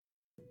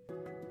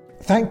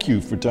Thank you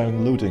for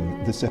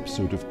downloading this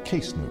episode of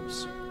Case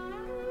Notes.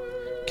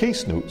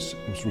 Case Notes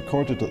was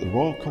recorded at the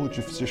Royal College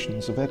of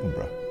Physicians of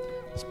Edinburgh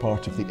as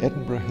part of the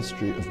Edinburgh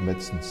History of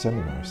Medicine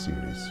Seminar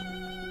Series.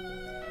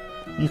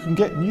 You can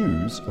get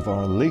news of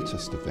our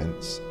latest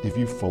events if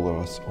you follow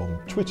us on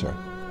Twitter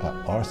at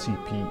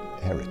RCP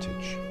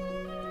Heritage.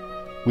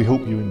 We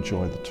hope you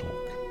enjoy the talk.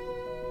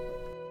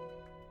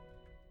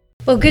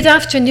 Well, good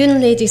afternoon,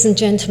 ladies and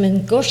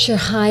gentlemen. Gosh, you're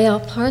high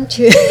up, aren't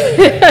you?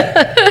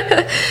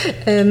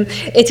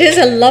 It is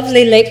a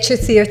lovely lecture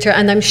theatre,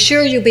 and I'm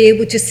sure you'll be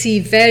able to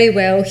see very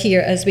well here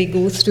as we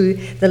go through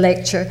the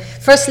lecture.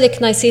 Firstly,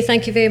 can I say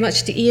thank you very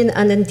much to Ian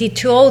and indeed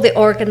to all the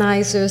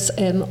organisers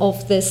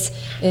of this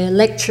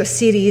lecture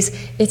series.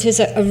 It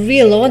is a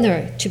real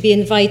honour to be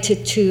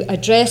invited to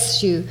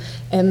address you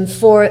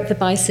for the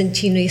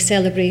bicentenary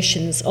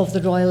celebrations of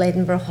the Royal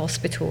Edinburgh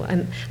Hospital.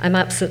 I'm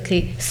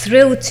absolutely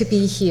thrilled to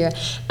be here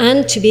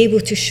and to be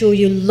able to show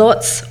you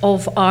lots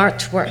of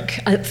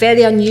artwork, a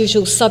very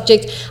unusual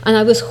subject, and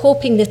I was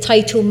hoping the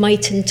title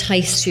might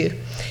entice you.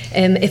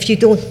 If you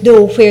don't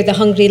know where the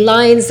hungry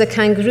lions, the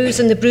kangaroos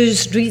and the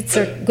bruised reeds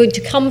are going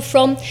to come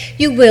from,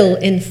 you will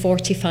in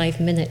 45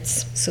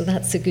 minutes. So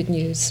that's the good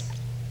news.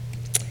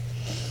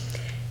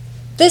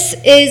 This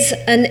is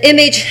an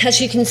image, as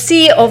you can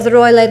see, of the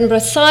Royal Edinburgh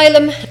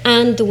Asylum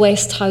and the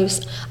West House.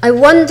 I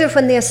wonder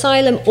when the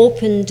asylum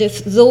opened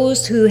if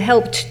those who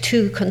helped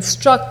to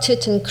construct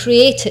it and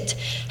create it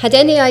had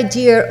any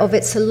idea of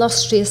its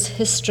illustrious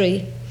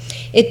history.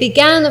 It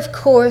began, of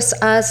course,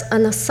 as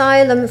an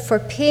asylum for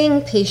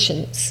paying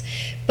patients,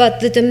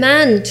 but the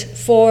demand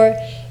for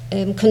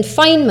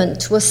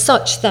confinement was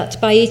such that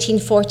by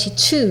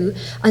 1842,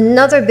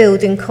 another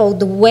building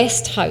called the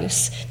West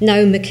House,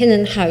 now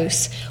McKinnon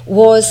House,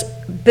 was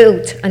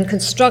built and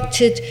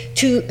constructed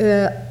to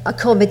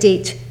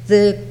accommodate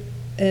the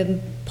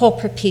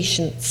pauper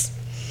patients.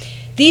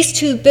 These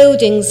two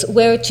buildings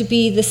were to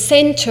be the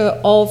centre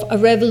of a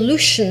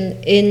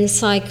revolution in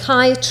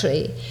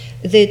psychiatry,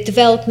 the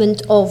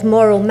development of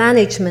moral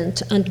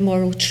management and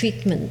moral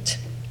treatment.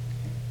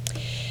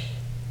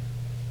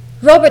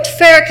 Robert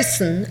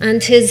Ferguson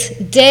and his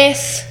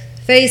death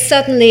very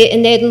suddenly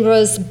in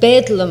Edinburgh's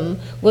Bedlam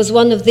was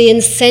one of the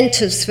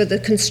incentives for the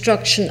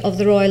construction of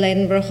the Royal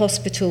Edinburgh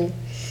Hospital.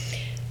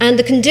 And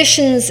the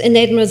conditions in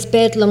Edinburgh's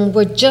Bedlam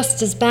were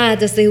just as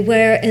bad as they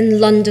were in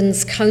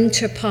London's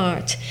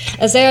counterpart.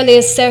 As early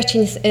as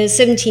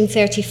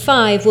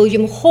 1735,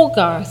 William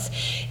Hogarth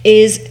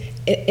is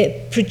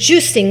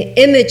producing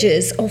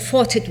images of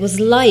what it was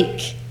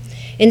like.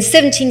 In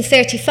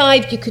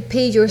 1735, you could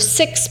pay your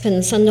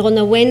sixpence, and on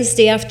a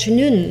Wednesday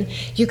afternoon,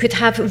 you could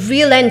have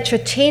real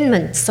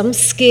entertainment, some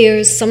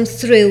scares, some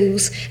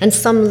thrills, and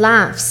some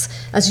laughs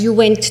as you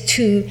went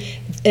to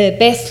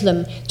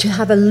Bethlem to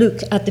have a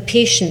look at the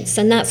patients.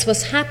 And that's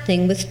what's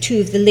happening with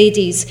two of the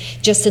ladies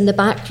just in the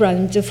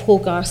background of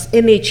Hogarth's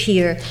image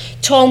here.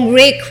 Tom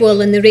Rakewell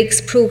in the Rake's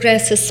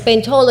Progress has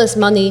spent all his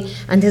money,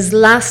 and his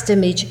last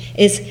image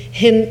is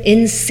him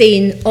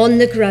insane on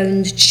the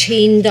ground,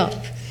 chained up.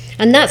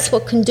 And that's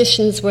what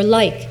conditions were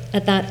like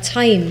at that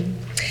time.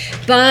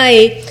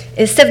 By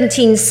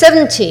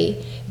 1770,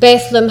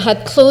 Bethlem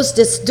had closed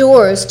its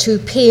doors to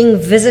paying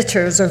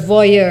visitors or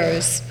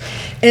voyeurs.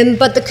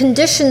 But the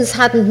conditions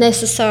hadn't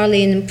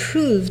necessarily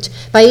improved.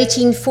 By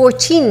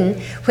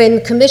 1814, when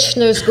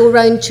commissioners go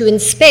round to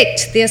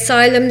inspect the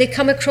asylum, they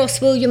come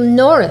across William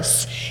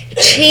Norris,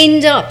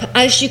 chained up,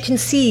 as you can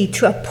see,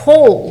 to a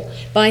pole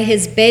by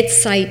his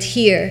bedside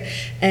here,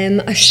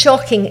 a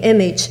shocking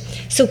image.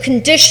 So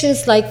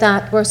conditions like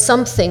that were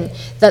something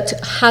that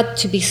had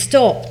to be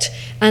stopped.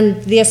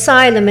 And the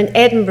asylum in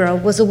Edinburgh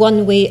was a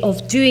one way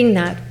of doing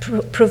that,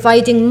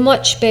 providing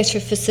much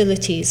better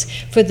facilities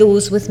for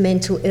those with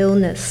mental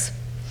illness.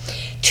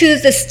 Two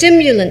of the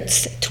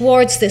stimulants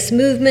towards this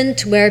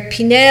movement were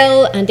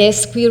Pinel and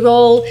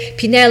Esquirol.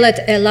 Pinel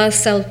at La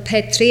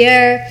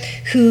Salpêtrière,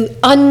 who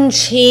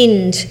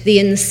unchained the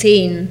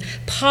insane,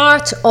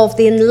 part of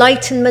the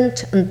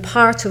Enlightenment and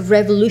part of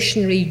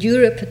revolutionary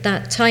Europe at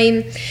that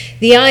time.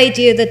 The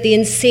idea that the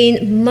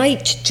insane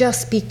might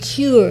just be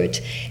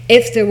cured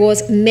if there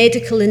was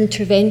medical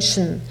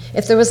intervention,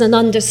 if there was an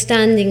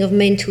understanding of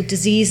mental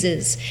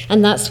diseases,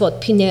 and that's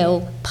what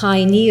Pinel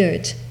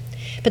pioneered.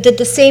 But at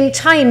the same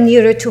time,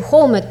 nearer to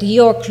home at the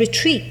York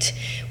Retreat,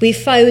 we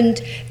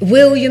found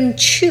William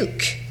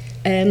Chooke,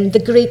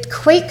 the great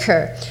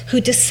Quaker,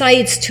 who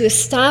decides to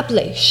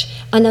establish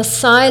an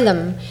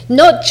asylum,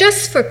 not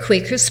just for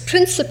Quakers,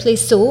 principally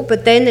so,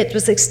 but then it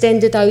was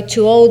extended out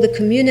to all the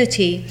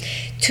community,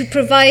 to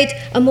provide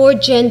a more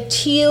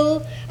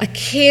genteel, a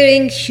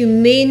caring,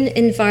 humane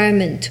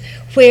environment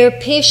where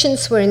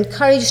patients were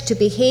encouraged to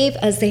behave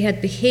as they had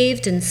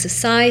behaved in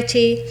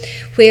society,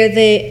 where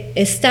the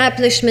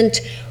establishment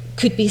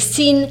could be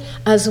seen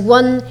as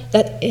one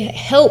that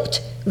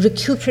helped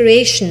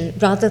recuperation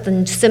rather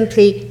than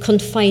simply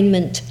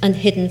confinement and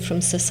hidden from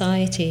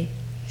society.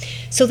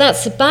 So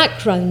that's the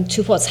background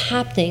to what's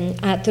happening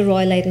at the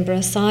Royal Edinburgh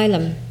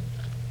Asylum.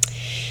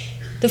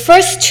 The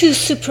first two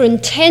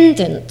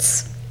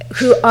superintendents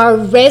who are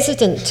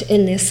resident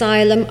in the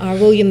asylum are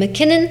William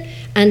McKinnon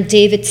and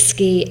David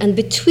Skay, and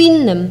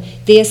between them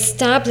they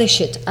establish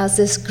it as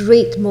this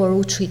great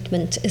moral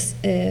treatment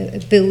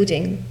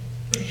building.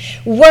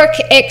 Work,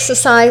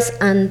 exercise,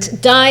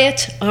 and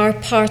diet are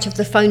part of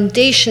the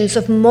foundations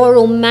of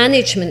moral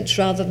management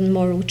rather than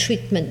moral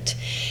treatment.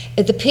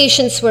 The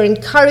patients were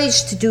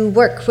encouraged to do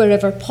work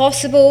wherever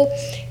possible.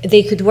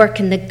 They could work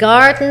in the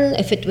garden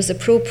if it was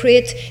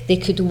appropriate. They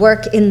could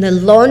work in the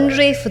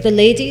laundry for the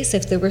ladies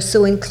if they were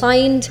so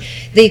inclined.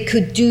 They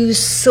could do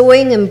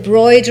sewing,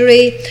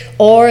 embroidery,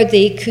 or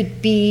they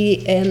could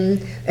be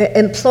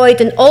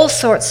employed in all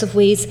sorts of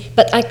ways.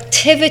 But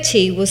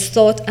activity was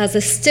thought as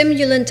a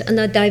stimulant and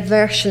a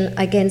diversion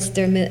against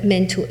their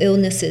mental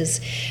illnesses.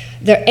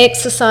 Their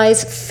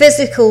exercise,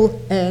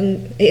 physical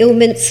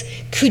ailments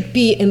could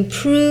be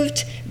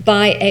improved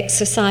by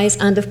exercise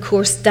and, of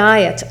course,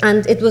 diet.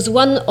 And it was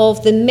one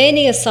of the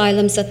many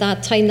asylums at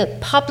that time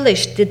that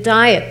published the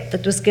diet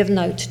that was given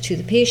out to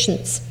the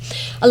patients.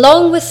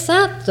 Along with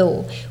that,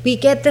 though, we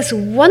get this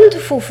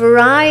wonderful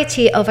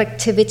variety of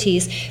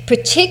activities,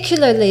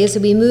 particularly as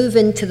we move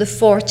into the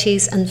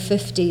 40s and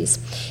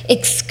 50s.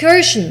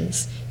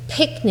 Excursions,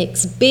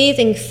 picnics,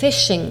 bathing,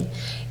 fishing,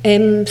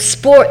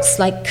 sports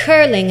like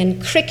curling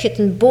and cricket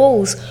and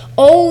bowls,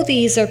 all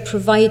these are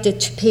provided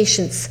to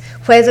patients,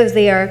 whether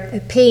they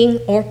are paying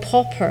or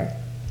pauper.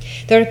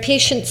 There are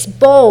patients'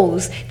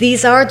 balls.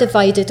 These are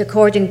divided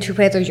according to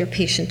whether you're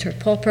patient or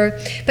pauper,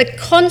 but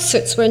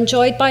concerts were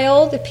enjoyed by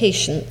all the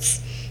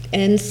patients,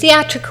 and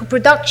theatrical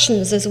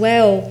productions as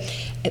well,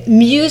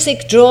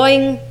 music,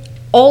 drawing.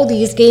 All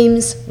these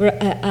games were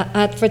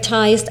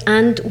advertised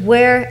and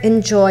were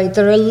enjoyed.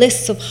 There are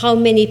lists of how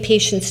many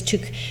patients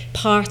took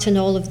part in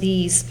all of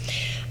these.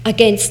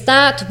 Against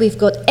that, we've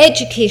got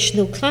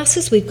educational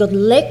classes, we've got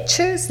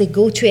lectures, they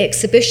go to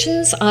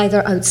exhibitions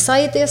either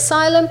outside the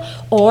asylum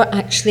or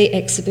actually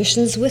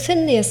exhibitions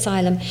within the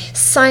asylum.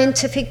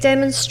 Scientific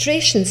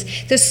demonstrations,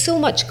 there's so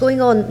much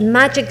going on.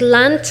 Magic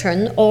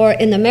lantern, or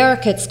in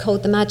America it's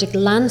called the magic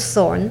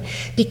lanthorn,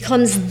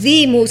 becomes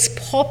the most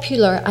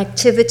popular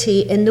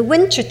activity in the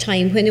winter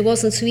time when it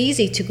wasn't so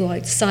easy to go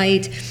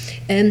outside.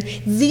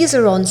 These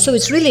are on, so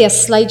it's really a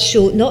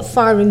slideshow not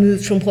far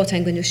removed from what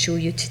I'm going to show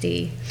you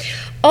today.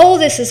 All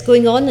this is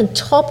going on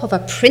top of a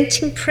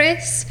printing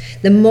press.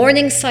 The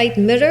Morningside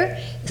Mirror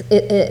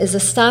is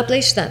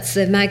established. That's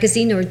a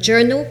magazine or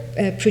journal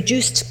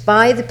produced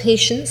by the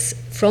patients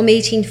from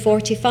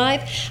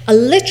 1845. A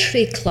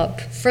literary club,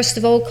 first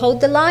of all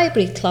called the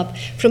Library Club,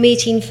 from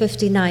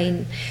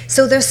 1859.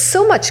 So there's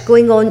so much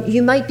going on.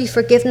 You might be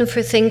forgiven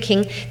for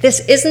thinking this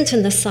isn't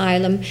an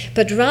asylum,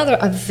 but rather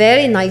a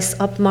very nice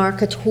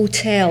upmarket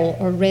hotel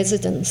or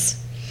residence.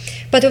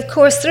 But of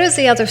course, there is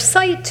the other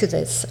side to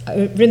this,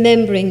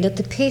 remembering that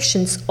the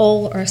patients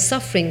all are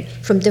suffering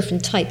from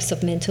different types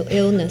of mental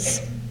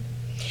illness.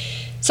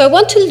 So I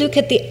want to look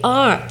at the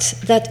art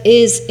that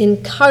is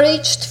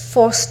encouraged,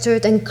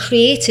 fostered, and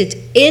created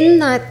in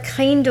that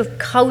kind of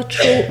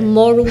cultural,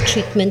 moral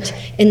treatment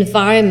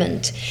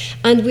environment.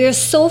 And we are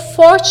so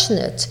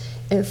fortunate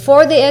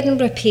for the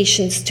Edinburgh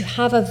patients to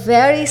have a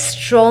very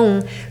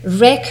strong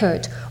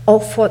record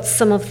of what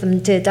some of them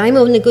did. I'm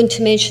only going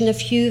to mention a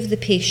few of the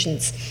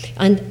patients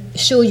and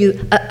show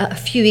you a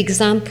few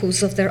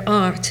examples of their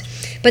art.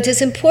 But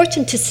it's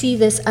important to see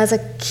this as a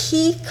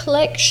key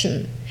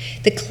collection.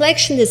 The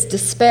collection is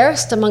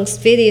dispersed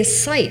amongst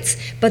various sites,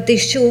 but they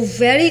show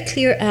very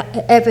clear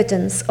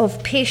evidence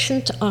of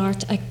patient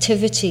art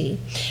activity.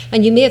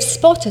 And you may have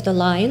spotted a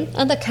lion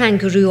and a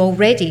kangaroo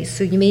already,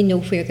 so you may know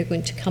where they're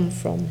going to come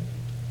from.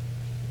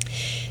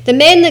 The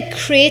men that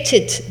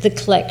created the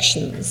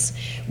collections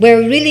were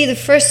really the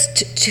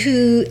first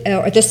two,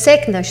 or the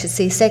second, I should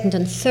say, second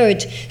and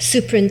third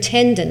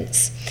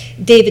superintendents,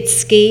 David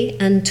Skay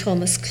and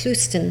Thomas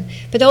Clouston,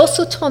 but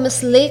also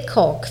Thomas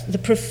Laycock, the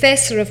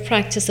professor of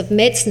practice of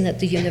medicine at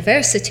the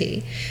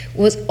university,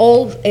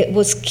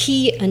 was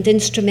key and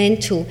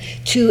instrumental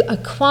to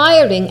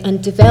acquiring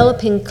and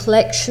developing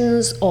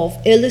collections of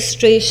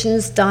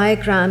illustrations,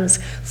 diagrams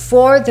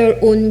for their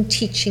own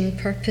teaching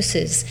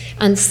purposes.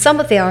 And some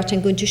of the art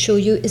I'm going to show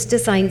you is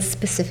designed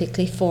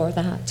specifically for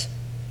that.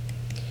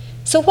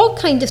 So what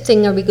kind of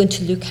thing are we going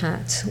to look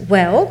at?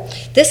 Well,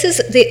 this is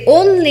the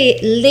only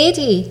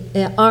lady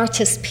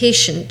artist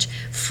patient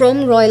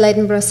from Royal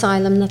Edinburgh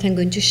Asylum that I'm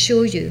going to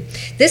show you.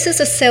 This is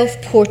a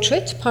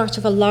self-portrait, part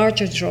of a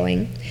larger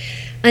drawing,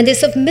 and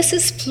it's of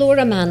Mrs.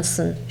 Flora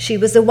Manson. She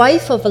was the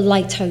wife of a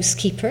lighthouse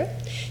keeper.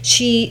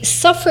 She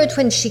suffered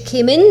when she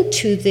came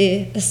into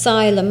the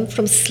asylum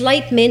from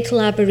slight mental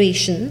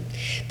aberration,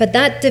 but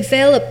that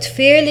developed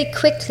fairly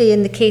quickly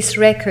in the case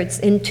records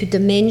into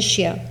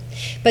dementia.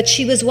 But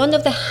she was one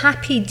of the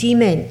happy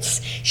dements.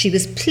 She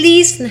was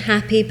pleased and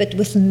happy, but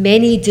with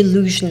many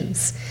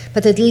delusions.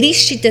 But at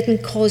least she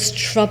didn't cause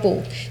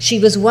trouble. She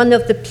was one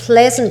of the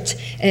pleasant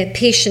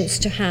patients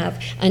to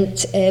have, and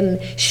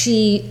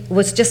she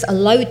was just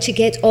allowed to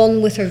get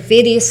on with her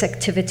various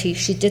activities.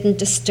 She didn't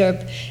disturb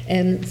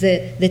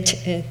the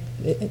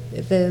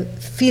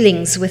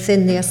feelings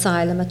within the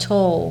asylum at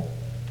all.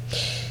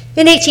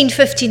 In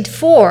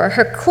 1854,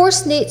 her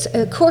course notes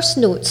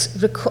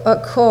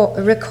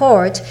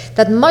record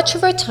that much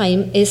of her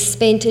time is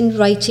spent in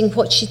writing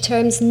what she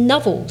terms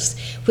novels,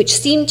 which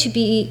seem to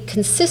be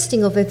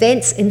consisting of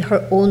events in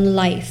her own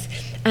life.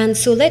 And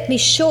so let me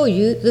show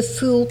you the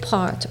full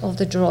part of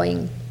the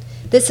drawing.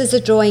 This is a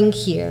drawing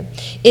here.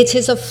 It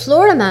is of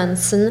Flora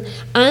Manson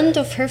and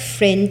of her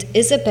friend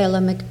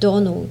Isabella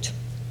MacDonald.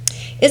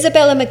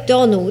 Isabella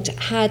MacDonald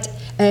had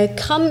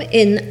come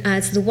in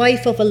as the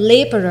wife of a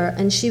labourer,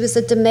 and she was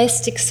a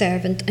domestic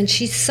servant, and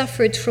she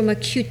suffered from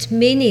acute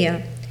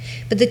mania.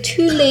 But the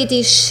two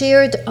ladies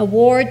shared a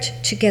ward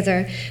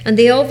together, and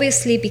they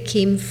obviously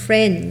became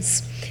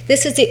friends.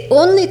 This is the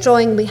only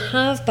drawing we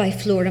have by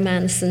Flora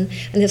Manson,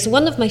 and it's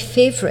one of my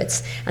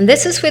favourites. And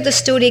this is where the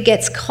story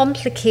gets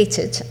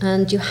complicated,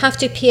 and you have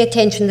to pay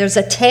attention. There's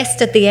a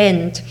test at the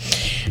end.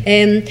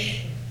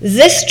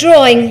 This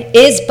drawing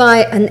is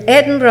by an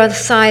Edinburgh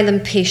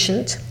Asylum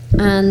patient,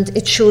 and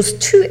it shows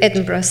two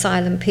Edinburgh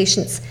Asylum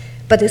patients,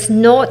 but it's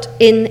not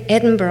in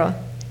Edinburgh.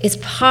 It's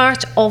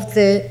part of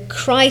the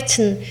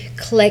Crichton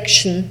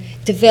collection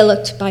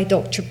developed by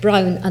Dr.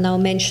 Brown, and I'll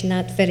mention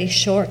that very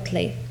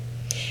shortly.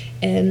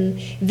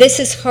 This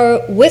is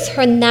her with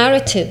her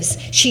narratives.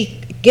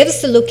 She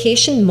gives the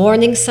location,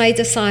 Morningside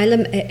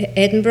Asylum,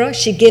 Edinburgh.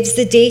 She gives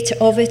the date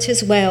of it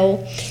as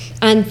well.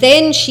 And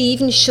then she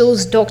even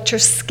shows Dr.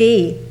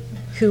 Skay,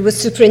 who was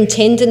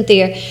superintendent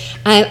there,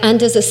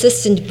 and his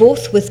assistant,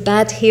 both with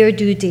bad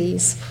hairdo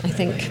days, I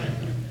think.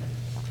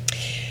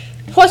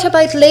 What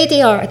about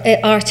lady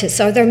artists?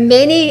 Are there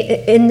many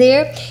in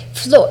there?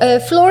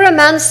 Flora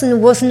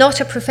Manson was not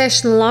a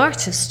professional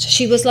artist.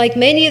 She was like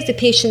many of the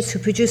patients who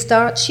produced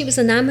art. She was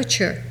an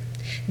amateur.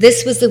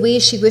 This was the way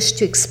she wished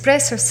to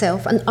express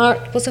herself, and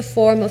art was a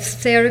form of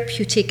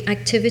therapeutic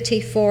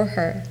activity for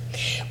her.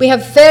 We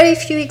have very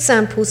few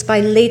examples by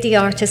lady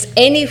artists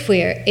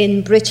anywhere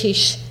in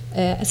British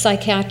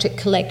psychiatric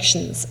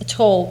collections at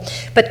all,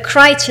 but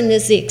Crichton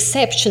is the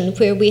exception,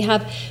 where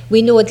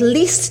we know at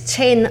least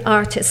 10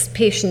 artist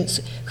patients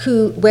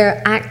who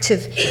were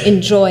active in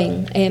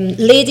drawing.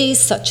 Ladies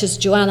such as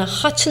Joanna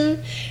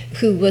Hutton,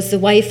 who was the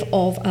wife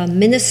of a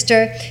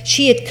minister.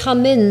 She had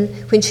come in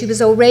when she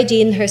was already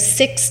in her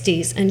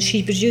 60s, and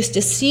she produced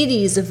a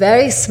series of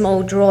very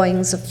small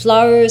drawings of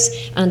flowers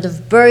and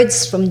of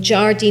birds from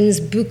Jardine's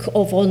Book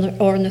of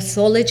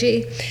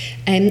Ornithology.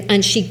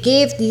 And she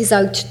gave these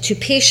out to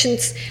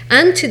patients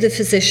and to the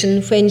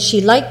physician when she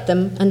liked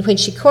them, and when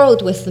she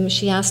quarrelled with them,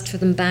 she asked for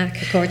them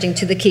back, according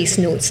to the case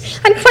notes.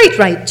 And quite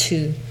right,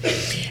 too.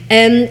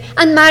 And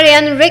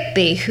Marianne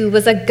Rigby, who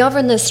was a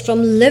governess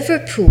from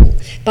Liverpool.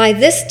 By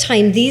this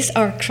time, these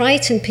are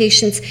Crichton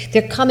patients.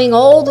 They're coming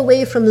all the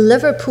way from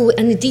Liverpool,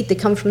 and indeed they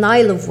come from the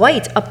Isle of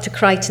Wight up to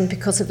Crichton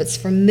because of its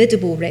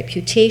formidable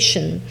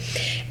reputation.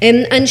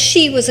 And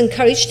she was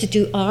encouraged to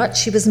do art.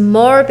 She was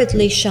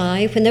morbidly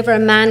shy. Whenever a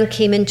man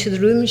came into the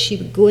room, she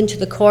would go into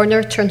the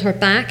corner, turn her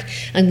back,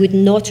 and would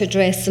not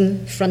address them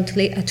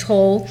frontally at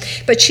all.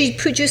 But she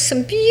produced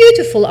some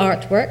beautiful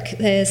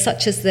artwork,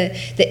 such as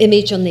the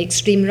image on the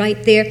extreme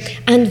right there.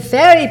 And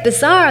very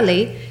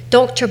bizarrely,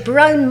 Dr.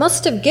 Brown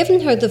must have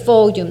given her the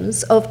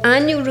volumes of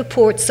annual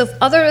reports of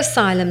other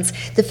asylums.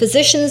 The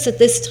physicians at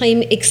this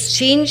time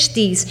exchanged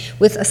these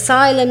with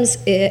asylums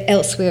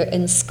elsewhere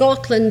in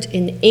Scotland,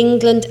 in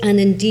England, and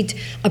indeed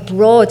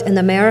abroad in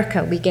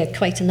America. We get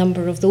quite a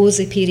number of those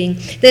appearing.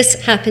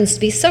 This happens to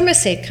be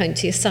Somerset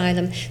County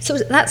Asylum, so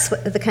that's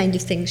the kind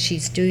of thing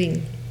she's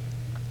doing.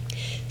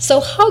 So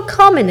how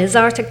common is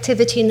art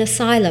activity in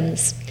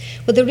asylums?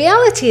 Well, the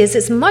reality is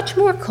it's much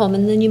more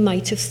common than you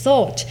might have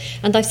thought.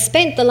 And I've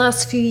spent the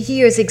last few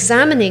years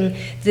examining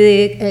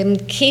the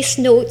case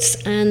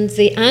notes and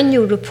the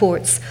annual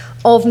reports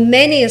of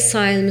many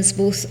asylums,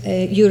 both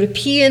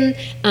European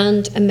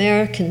and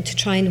American, to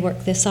try and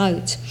work this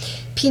out.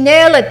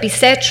 Pinel at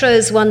Bicetre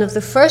is one of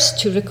the first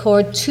to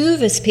record two of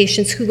his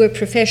patients who were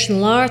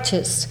professional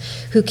artists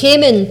who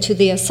came into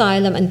the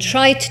asylum and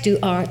tried to do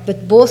art,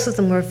 but both of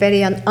them were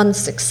very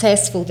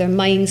unsuccessful. Their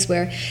minds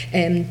were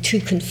too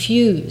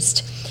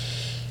confused.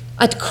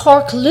 At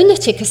Cork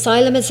Lunatic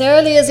Asylum, as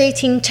early as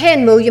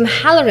 1810, William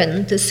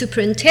Halloran, the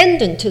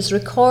superintendent, is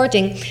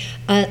recording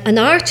an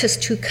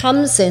artist who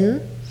comes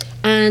in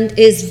and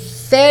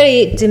is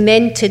very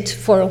demented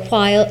for a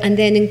while, and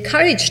then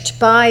encouraged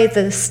by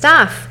the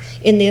staff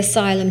in the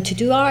asylum to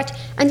do art,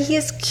 and he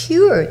is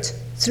cured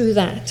through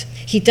that.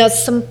 He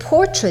does some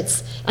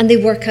portraits, and they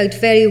work out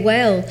very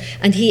well,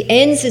 and he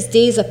ends his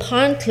days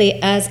apparently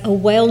as a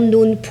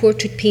well-known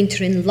portrait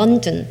painter in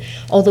London,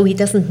 although he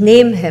doesn't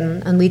name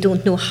him, and we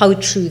don't know how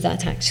true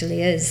that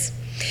actually is.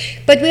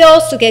 But we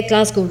also get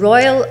Glasgow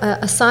Royal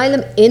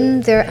Asylum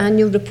in their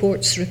annual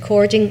reports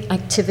recording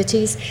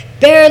activities.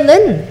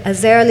 Berlin,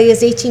 as early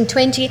as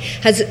 1820,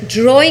 has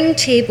drawing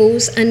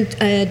tables and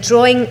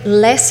drawing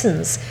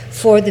lessons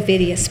for the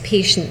various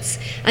patients.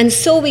 And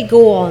so we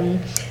go on.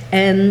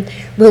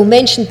 We'll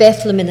mention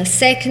Bethlehem in a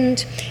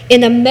second.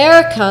 In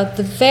America,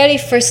 the very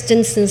first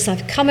instance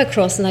I've come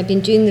across, and I've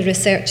been doing the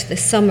research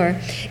this summer,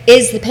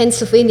 is the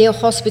Pennsylvania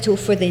Hospital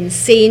for the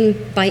Insane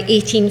by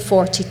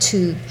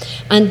 1842.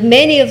 And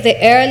many of the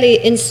early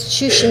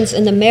institutions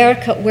in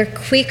America were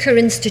Quaker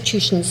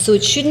institutions, so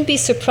it shouldn't be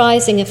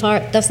surprising if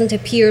art doesn't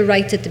appear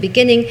right at the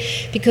beginning,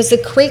 because the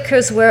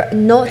Quakers were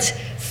not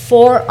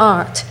for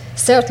art,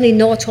 certainly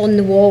not on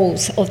the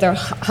walls of their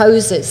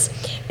houses.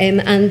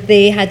 And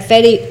they had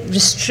very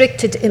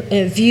restricted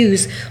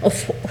views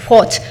of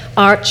what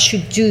art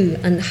should do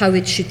and how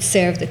it should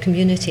serve the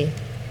community.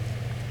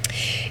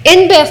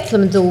 In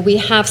Bethlehem, though, we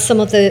have some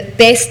of the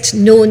best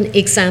known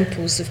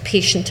examples of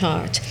patient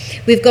art.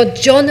 We've got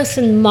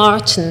Jonathan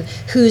Martin,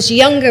 whose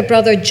younger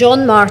brother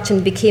John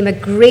Martin became a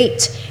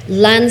great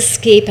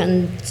landscape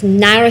and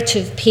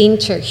narrative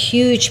painter.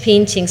 Huge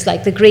paintings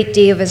like The Great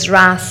Day of His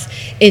Wrath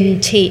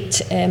in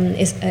Tate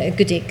is a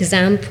good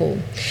example.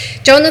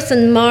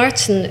 Jonathan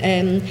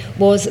Martin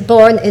was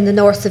born in the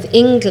north of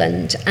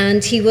England,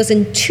 and he was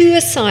in 2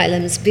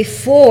 asylums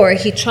before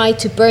he tried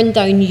to burn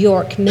down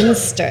York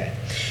Minster.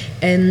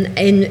 In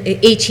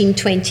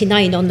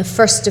 1829, on the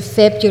 1st of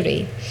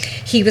February.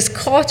 He was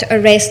caught,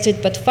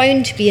 arrested, but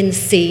found to be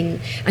insane,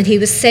 and he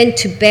was sent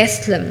to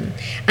Bethlehem.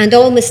 And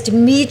almost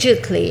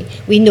immediately,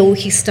 we know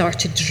he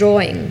started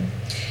drawing.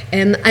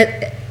 In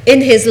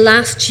his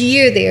last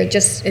year there,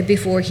 just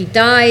before he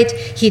died,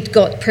 he'd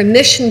got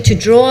permission to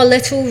draw a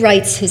little,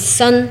 writes his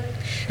son.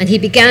 And he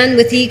began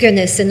with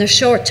eagerness. In a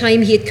short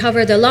time, he had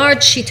covered a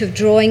large sheet of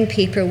drawing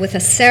paper with a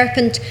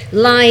serpent,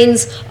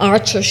 lines,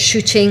 archers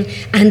shooting,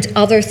 and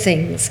other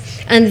things.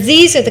 And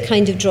these are the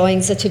kind of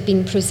drawings that have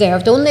been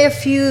preserved, only a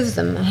few of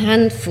them, a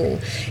handful,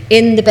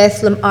 in the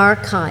Bethlehem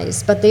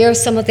archives. But they are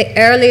some of the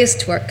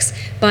earliest works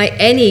by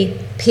any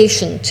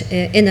patient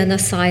in an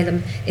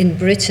asylum in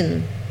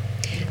Britain.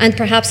 And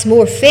perhaps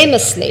more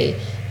famously,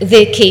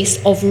 the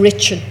case of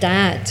Richard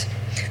Dadd.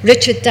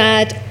 Richard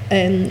Dadd,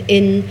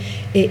 in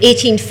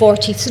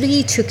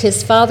 1843, took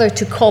his father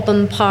to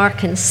Cobham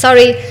Park in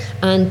Surrey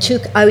and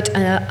took out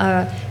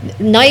a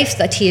knife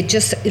that he had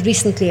just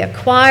recently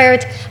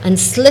acquired and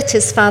slit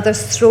his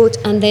father's throat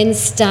and then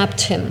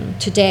stabbed him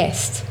to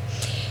death.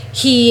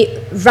 He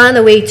ran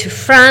away to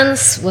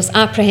France, was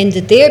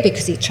apprehended there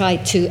because he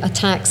tried to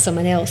attack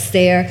someone else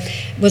there,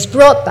 was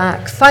brought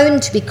back,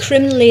 found to be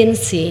criminally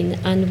insane,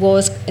 and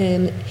was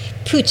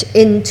put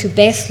into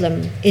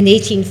Bethlehem in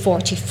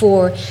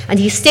 1844. And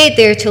he stayed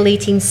there till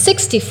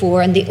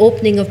 1864 and the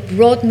opening of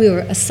Broadmoor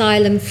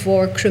Asylum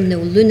for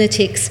Criminal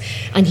Lunatics,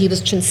 and he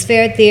was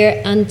transferred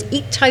there and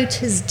eked out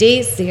his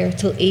days there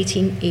till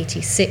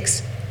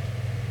 1886.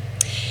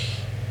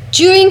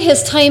 During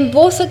his time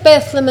both at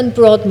Bethlehem and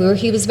Broadmoor,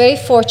 he was very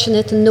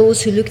fortunate in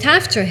those who looked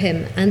after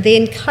him, and they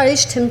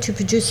encouraged him to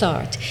produce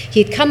art.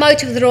 He had come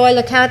out of the Royal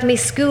Academy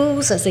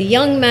schools as a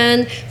young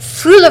man,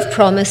 full of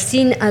promise,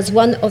 seen as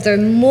one of their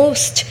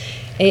most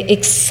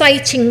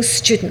exciting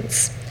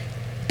students.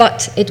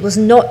 But it was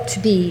not to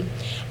be.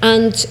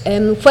 And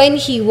when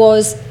he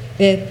was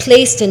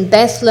placed in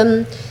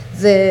Bethlehem,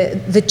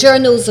 the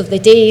journals of the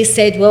day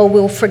said, well,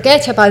 we'll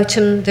forget about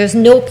him. There's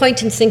no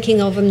point in thinking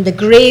of him. The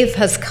grave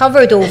has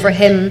covered over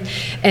him,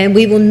 and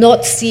we will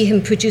not see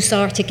him produce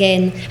art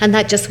again. And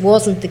that just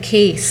wasn't the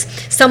case.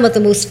 Some of the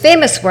most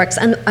famous works,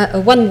 and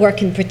one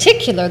work in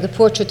particular, the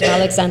portrait of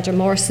Alexander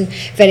Morrison,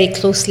 very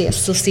closely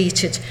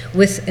associated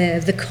with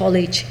the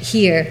college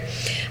here.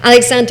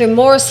 Alexander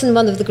Morrison,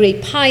 one of the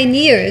great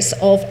pioneers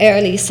of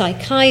early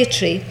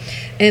psychiatry,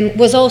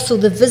 was also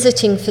the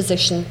visiting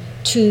physician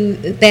to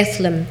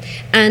Bethlehem,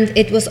 and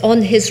it was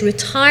on his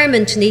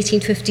retirement in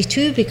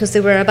 1852, because they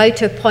were about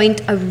to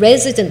appoint a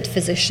resident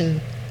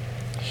physician,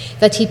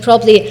 that he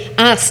probably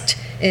asked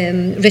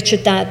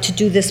Richard Dadd to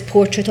do this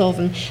portrait of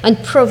him,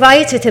 and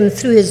provided him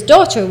through his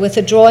daughter with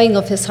a drawing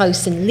of his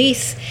house in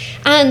Leith,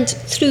 and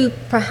through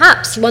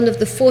perhaps one of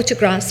the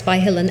photographs by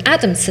Helen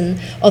Adamson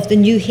of the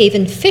New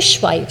Haven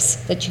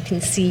fishwives that you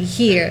can see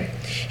here.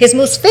 His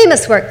most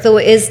famous work, though,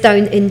 is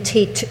down in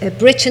Tate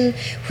Britain,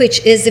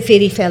 which is the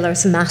Fairy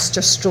Feller's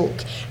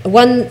masterstroke,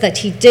 one that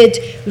he did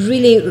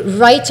really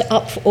right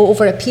up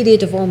over a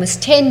period of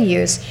almost 10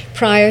 years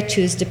prior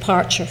to his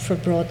departure for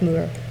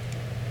Broadmoor.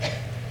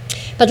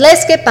 But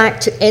let's get back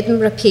to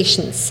Edinburgh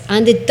patients,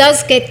 and it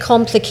does get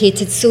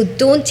complicated, so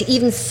don't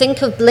even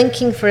think of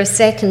blinking for a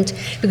second,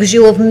 because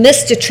you will have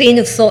missed a train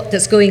of thought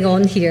that's going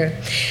on here.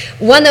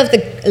 One of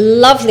the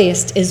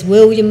loveliest is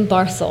William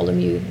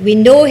Bartholomew. We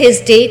know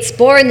his dates: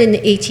 born in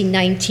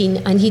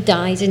 1819 and he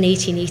died in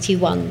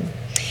 1881.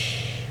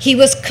 He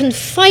was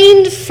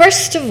confined,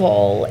 first of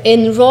all,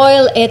 in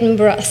Royal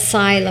Edinburgh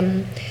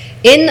Asylum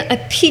in a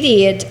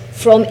period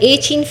from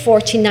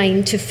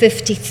 1849 to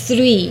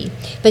 53,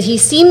 but he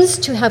seems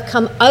to have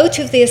come out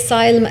of the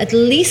asylum at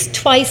least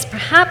twice,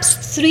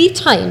 perhaps 3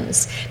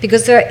 times,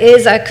 because there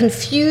is a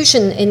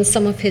confusion in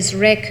some of his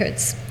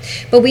records.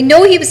 But we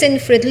know he was in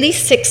for at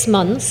least 6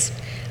 months,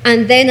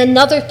 and then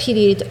another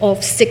period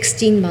of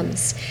 16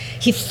 months.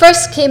 He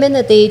first came in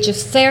at the age of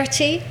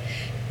 30,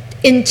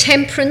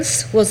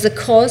 Intemperance was the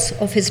cause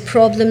of his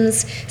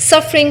problems,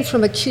 suffering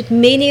from acute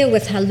mania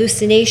with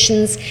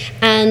hallucinations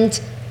and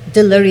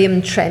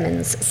delirium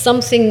tremens,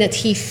 something that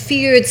he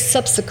feared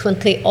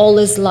subsequently all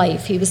his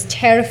life. He was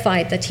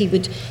terrified that he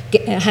would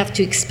have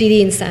to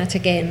experience that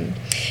again.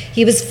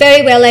 He was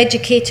very well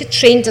educated,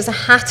 trained as a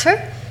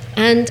hatter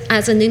and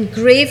as an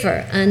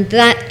engraver, and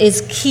that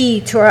is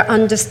key to our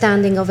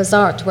understanding of his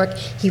artwork.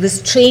 He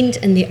was trained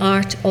in the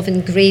art of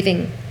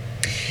engraving.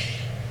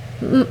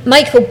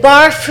 Michael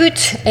Barfoot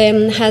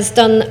has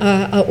done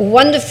a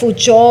wonderful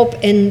job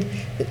in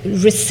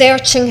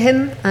researching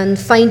him and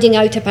finding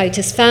out about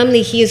his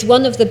family. He is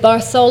one of the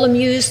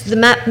Bartholomews, the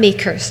map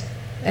makers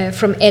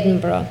from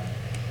Edinburgh.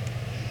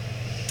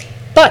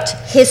 But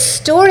his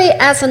story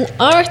as an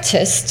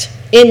artist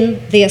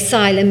in the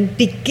asylum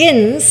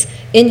begins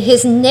in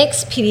his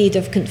next period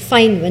of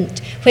confinement,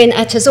 when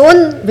at his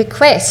own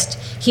request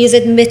he is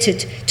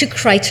admitted to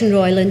Crichton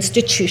Royal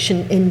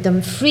Institution in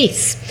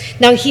Dumfries.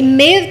 Now, he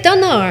may have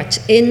done art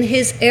in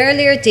his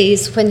earlier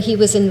days when he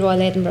was in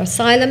Royal Edinburgh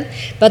Asylum,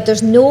 but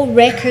there's no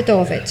record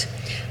of it.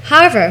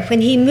 However,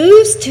 when he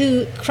moves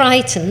to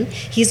Crichton,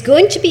 he's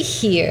going to be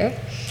here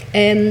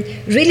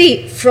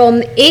really from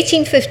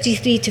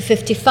 1853 to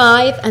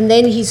 55, and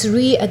then he's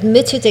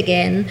readmitted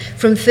again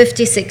from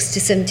 56 to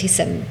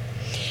 77.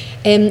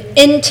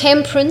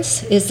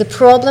 Intemperance is the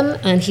problem,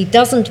 and he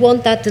doesn't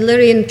want that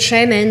delirium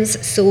tremens,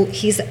 so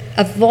he's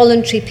a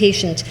voluntary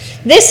patient.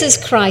 This is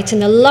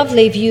Crichton, a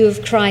lovely view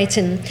of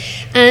Crichton,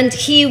 and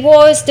he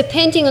was,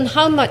 depending on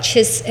how much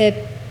his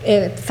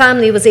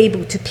family was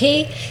able to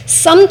pay,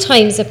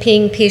 sometimes a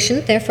paying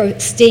patient, therefore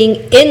staying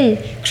in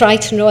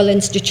Crichton Royal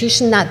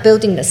Institution, that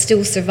building that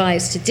still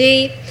survives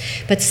today.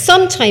 But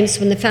sometimes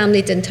when the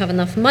family didn't have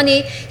enough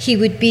money, he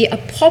would be a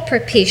pauper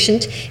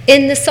patient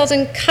in the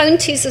Southern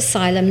Counties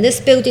Asylum, this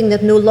building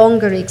that no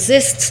longer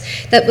exists,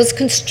 that was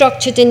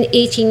constructed in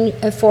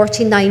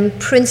 1849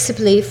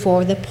 principally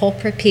for the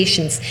pauper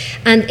patients.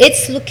 And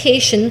its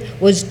location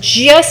was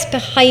just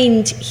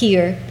behind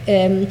here.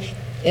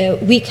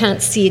 We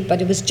can't see it,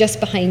 but it was just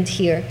behind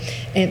here,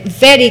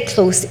 very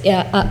close,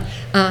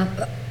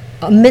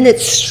 a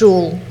minute's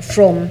stroll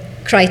from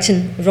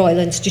Crichton Royal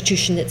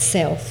Institution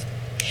itself.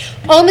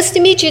 Almost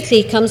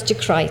immediately comes to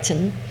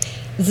Crichton.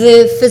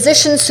 The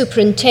physician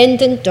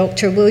superintendent,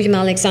 Dr. William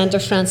Alexander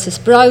Francis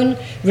Brown,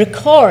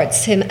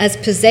 records him as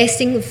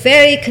possessing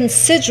very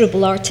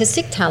considerable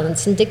artistic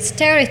talents and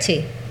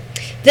dexterity.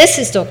 This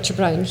is Dr.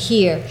 Brown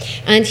here,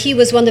 and he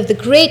was one of the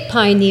great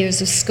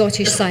pioneers of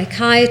Scottish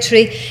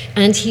psychiatry,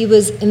 and he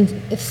was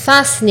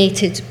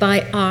fascinated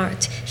by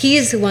art. He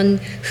is the one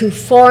who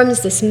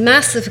forms this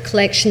massive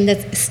collection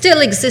that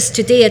still exists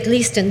today, at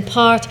least in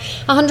part,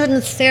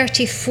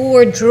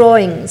 134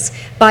 drawings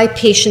by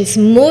patients,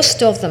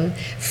 most of them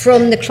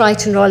from the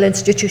Crichton Royal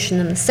Institution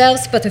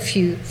themselves, but a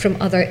few from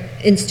other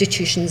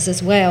institutions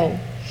as well.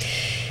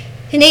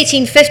 In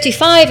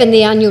 1855, in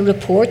the annual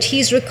report,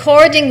 he's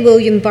recording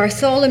William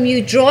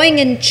Bartholomew drawing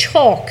in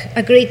chalk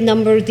a great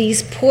number of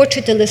these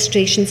portrait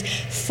illustrations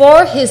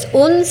for his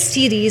own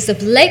series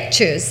of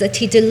lectures that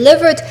he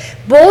delivered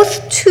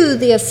both to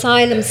the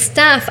asylum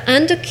staff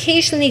and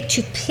occasionally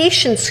to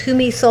patients whom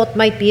he thought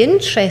might be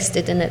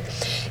interested in it,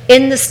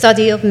 in the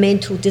study of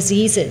mental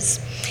diseases.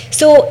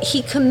 So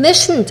he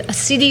commissioned a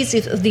series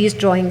of these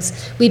drawings.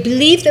 We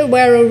believe there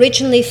were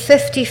originally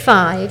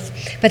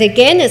 55, but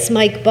again it's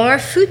Mike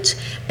Barfoot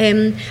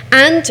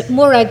and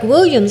Morag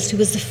Williams, who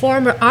was the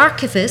former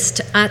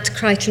archivist at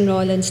Crichton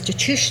Royal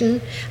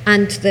Institution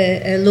and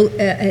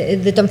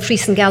the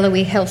Dumfries and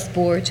Galloway Health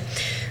Board,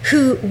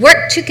 who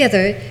worked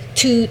together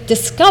to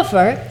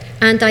discover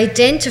and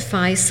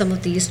identify some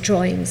of these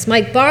drawings.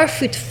 Mike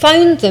Barfoot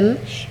found them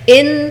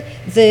in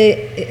the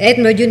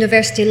Edinburgh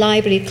University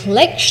Library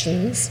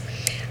collections,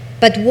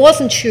 but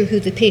wasn't sure who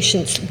the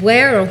patients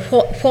were or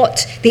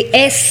what the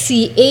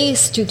SCA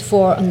stood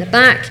for on the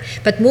back.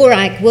 But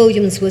Morag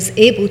Williams was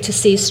able to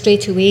say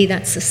straight away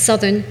that's the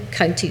Southern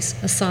Counties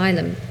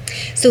Asylum.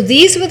 So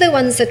these were the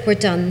ones that were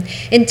done.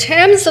 In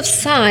terms of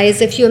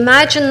size, if you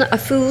imagine a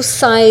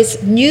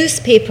full-size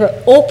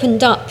newspaper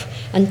opened up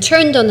and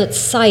turned on its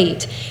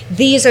side,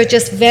 these are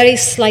just very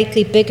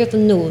slightly bigger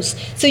than those.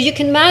 So you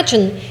can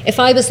imagine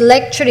if I was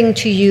lecturing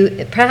to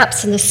you,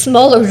 perhaps in a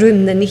smaller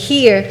room than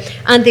here,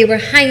 and they were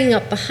hanging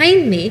up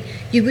behind me,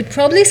 you would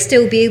probably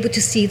still be able to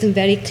see them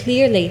very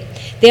clearly.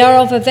 They are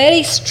of a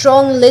very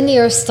strong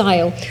linear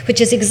style,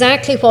 which is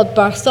exactly what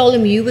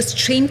Bartholomew was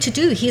trained to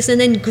do. He's an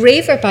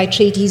engraver by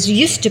trade. He's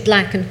used to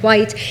black and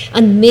white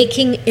and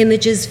making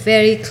images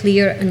very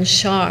clear and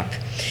sharp.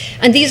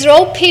 And these are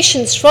all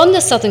patients from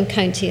the Southern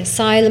County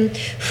Asylum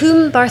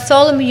whom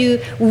Bartholomew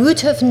would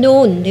have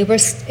known. They were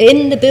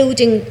in the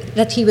building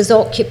that he was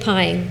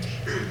occupying.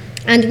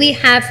 And we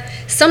have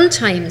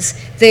sometimes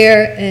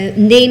their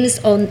names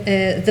on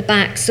the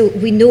back, so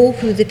we know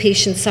who the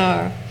patients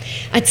are.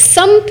 At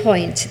some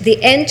point, they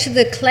enter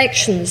the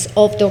collections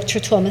of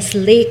Dr. Thomas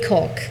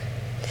Laycock.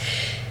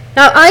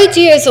 Now,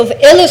 ideas of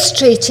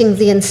illustrating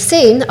the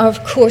insane are,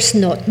 of course,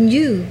 not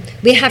new.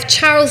 We have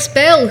Charles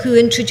Bell, who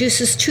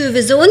introduces 2 of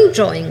his own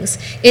drawings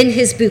in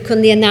his book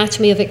on the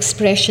anatomy of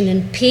expression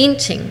in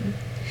painting.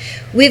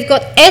 We've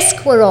got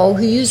Esquirol,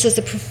 who uses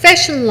a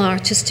professional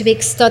artist to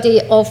make study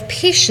of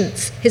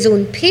patients, his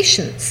own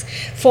patients,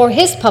 for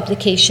his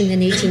publication in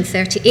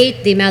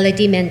 1838, De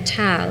Maladie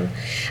Mentale.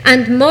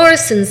 And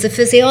Morrison's The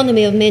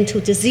Physiognomy of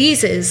Mental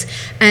Diseases,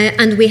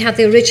 and we have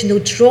the original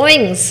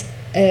drawings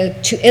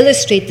to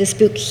illustrate this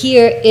book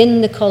here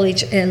in the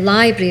college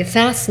library, a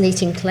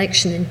fascinating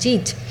collection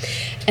indeed.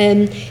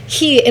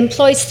 He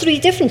employs 3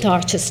 different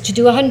artists to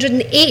do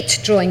 108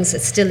 drawings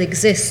that still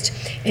exist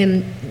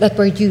that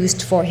were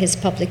used for his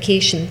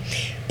publication.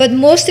 But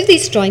most of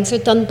these drawings are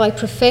done by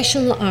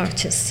professional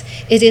artists.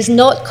 It is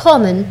not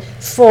common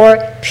for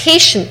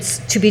patients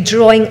to be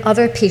drawing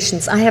other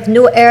patients. I have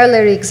no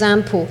earlier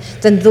example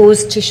than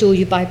those to show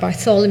you by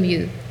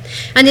Bartholomew.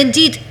 And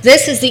indeed,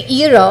 this is the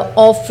era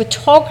of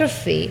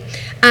photography,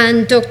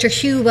 and Dr.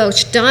 Hugh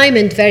Welch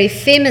Diamond, very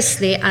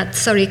famously at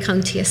Surrey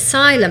County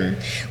Asylum,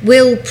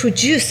 will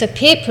produce a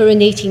paper in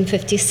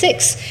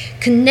 1856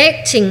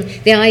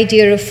 connecting the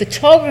idea of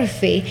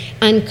photography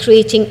and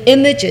creating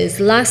images,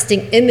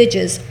 lasting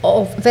images,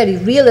 of very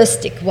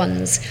realistic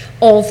ones,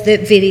 of the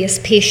various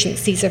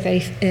patients. These are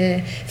very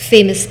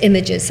famous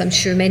images. I'm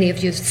sure many of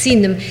you have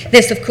seen them.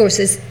 This, of course,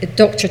 is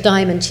Dr.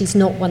 Diamond. He's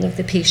not one of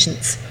the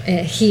patients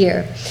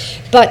here.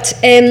 But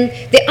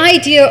the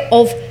idea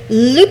of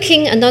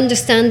looking and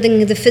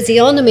understanding the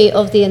physiognomy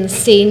of the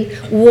insane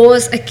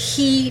was a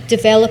key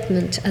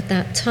development at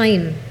that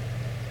time.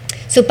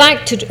 So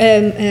back to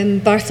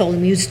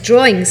Bartholomew's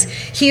drawings.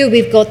 Here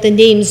we've got the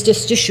names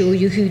just to show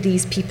you who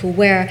these people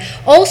were,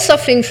 all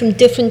suffering from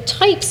different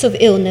types of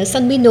illness,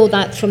 and we know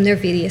that from their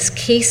various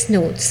case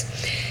notes.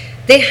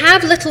 They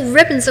have little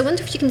ribbons. I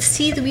wonder if you can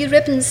see the wee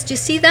ribbons. Do you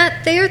see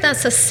that there?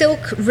 That's a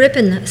silk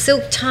ribbon,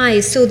 silk tie.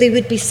 So they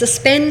would be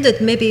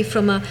suspended maybe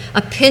from a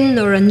pin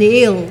or a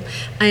nail,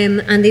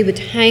 and they would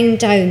hang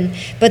down.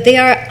 But they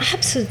are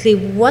absolutely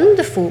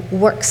wonderful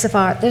works of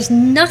art. There's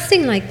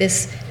nothing like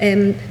this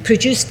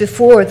produced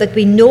before that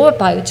we know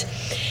about.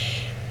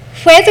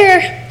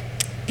 Whether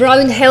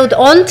Brown held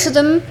on to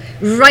them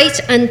right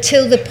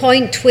until the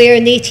point where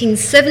in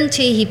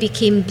 1870 he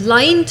became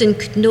blind and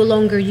could no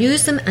longer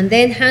use them and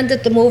then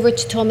handed them over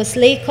to Thomas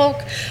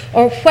Laycock,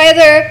 or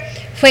whether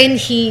when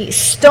he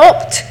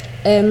stopped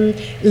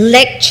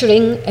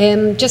lecturing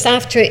just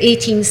after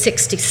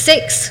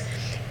 1866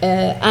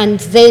 and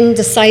then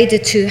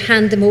decided to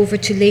hand them over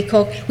to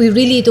Laycock, we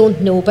really don't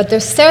know. But they're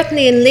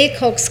certainly in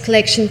Laycock's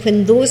collection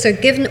when those are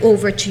given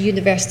over to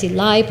University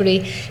Library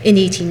in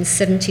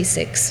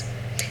 1876.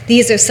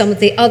 These are some of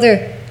the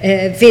other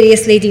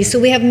various ladies. So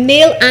we have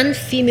male and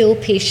female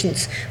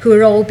patients who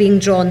are all being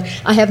drawn.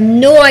 I have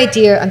no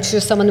idea, I'm sure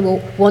someone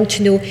will want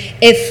to know,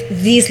 if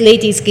these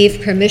ladies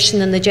gave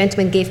permission and the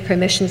gentleman gave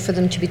permission for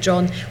them to be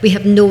drawn. We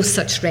have no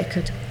such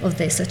record of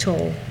this at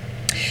all.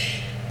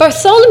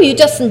 Bartholomew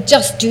doesn't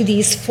just do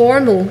these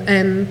formal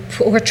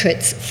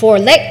portraits for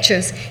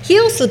lectures. He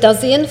also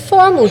does the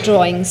informal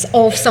drawings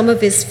of some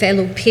of his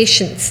fellow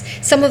patients.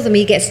 Some of them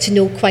he gets to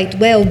know quite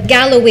well.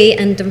 Galloway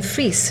and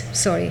Dumfries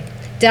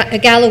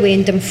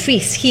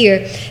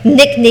here,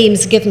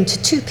 nicknames given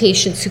to 2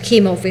 patients who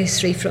came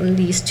obviously from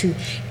these 2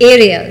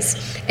 areas.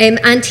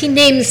 And he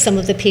names some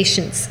of the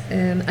patients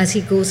as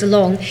he goes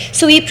along.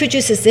 So he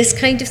produces this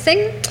kind of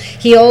thing.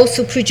 He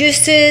also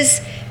produces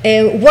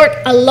work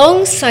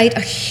alongside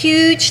a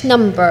huge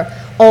number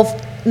of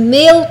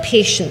male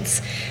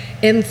patients.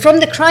 From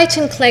the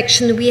Crichton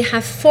collection, we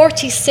have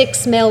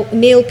 46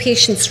 male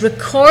patients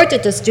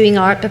recorded as doing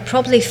art, but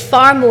probably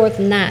far more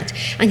than that.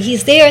 And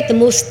he's there at the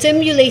most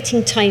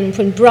stimulating time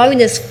when Brown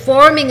is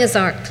forming his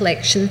art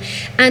collection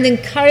and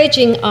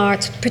encouraging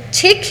art,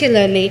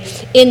 particularly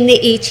in the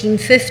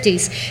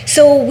 1850s.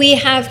 So we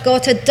have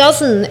got a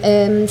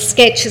dozen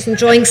sketches and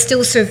drawings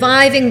still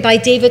surviving by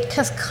David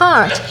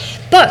Cathcart.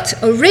 But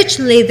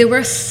originally there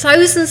were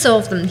thousands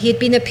of them. He had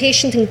been a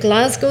patient in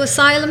Glasgow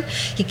Asylum.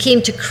 He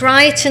came to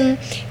Crichton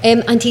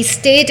and he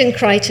stayed in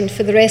Crichton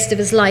for the rest of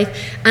his life.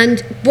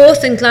 And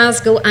both in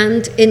Glasgow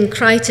and in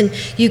Crichton,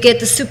 you get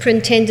the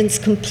superintendents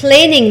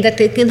complaining that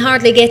they can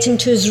hardly get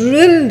into his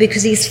room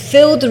because he's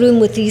filled the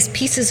room with these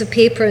pieces of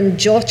paper and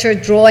jotter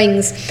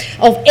drawings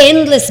of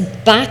endless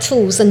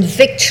battles and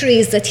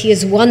victories that he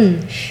has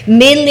won,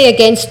 mainly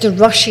against the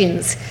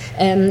Russians.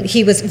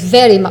 He was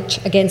very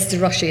much against the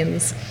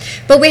Russians.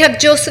 But we have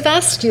Joseph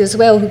Askew as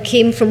well, who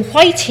came from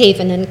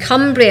Whitehaven in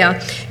Cumbria,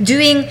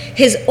 doing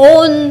his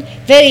own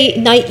very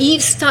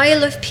naive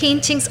style of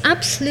paintings,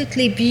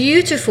 absolutely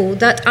beautiful,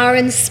 that are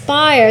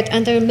inspired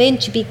and are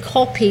meant to be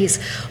copies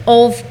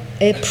of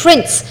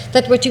prints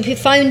that were to be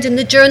found in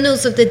the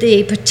journals of the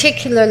day,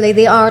 particularly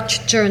the Art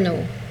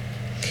Journal.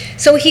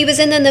 So he was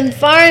in an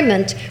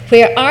environment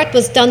where art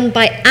was done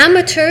by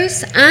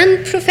amateurs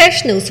and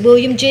professionals.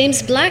 William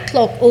James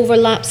Blacklock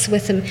overlaps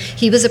with him.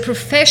 He was a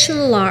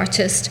professional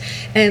artist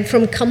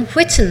from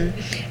Cumwhitton,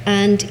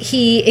 and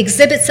he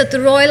exhibits at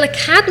the Royal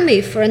Academy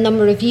for a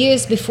number of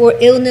years before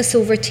illness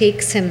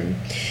overtakes him.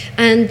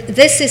 And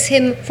this is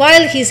him,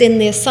 while he's in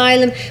the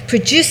asylum,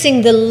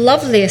 producing the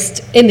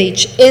loveliest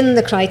image in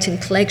the Crichton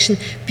collection.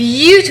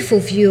 Beautiful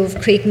view of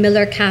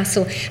Craigmillar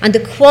Castle, and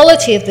the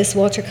quality of this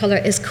watercolour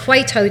is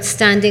quite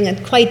outstanding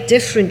and quite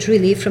different,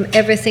 really, from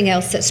everything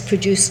else that's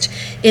produced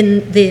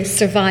in the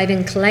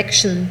surviving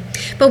collection.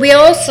 But we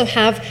also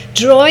have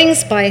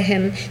drawings by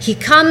him. He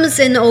comes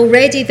in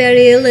already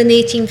very ill in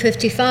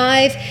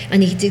 1855,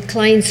 and he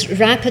declines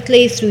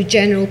rapidly through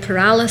general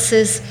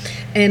paralysis.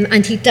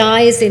 And he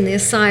dies in the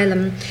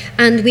asylum.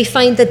 And we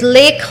find that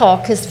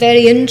Laycock is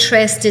very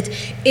interested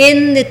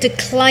in the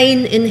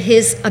decline in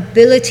his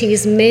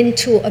abilities,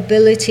 mental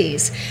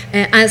abilities,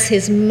 as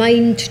his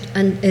mind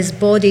and his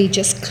body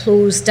just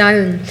close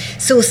down.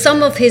 So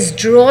some of his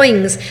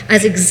drawings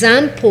as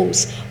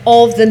examples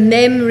of the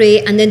memory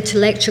and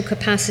intellectual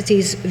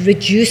capacities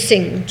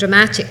reducing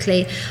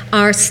dramatically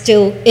are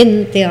still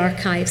in the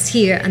archives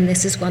here, and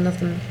this is one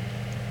of them.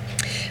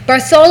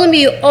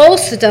 Bartholomew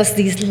also does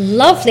these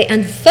lovely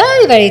and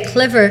very, very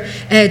clever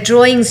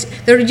drawings.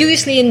 They're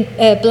usually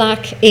in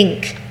black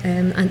ink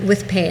and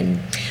with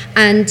pen.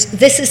 And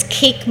this is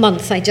Cake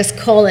Month, I just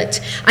call it.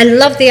 I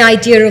love the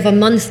idea of a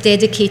month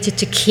dedicated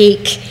to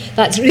cake.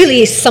 That's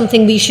really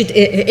something we should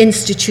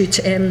institute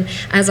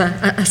as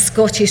a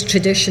Scottish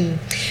tradition.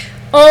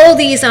 All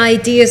these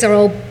ideas are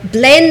all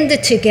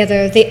blended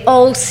together. They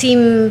all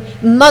seem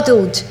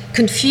muddled,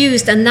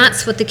 confused, and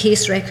that's what the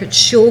case records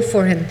show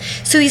for him.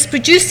 So he's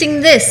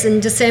producing this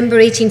in December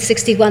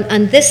 1861,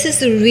 and this is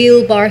the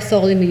real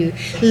Bartholomew,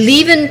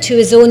 leaving to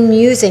his own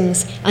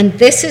musings, and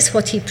this is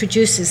what he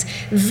produces.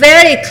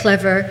 Very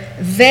clever,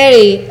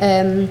 very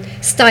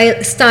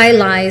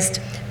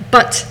stylized,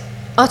 but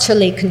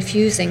utterly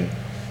confusing.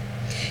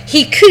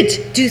 He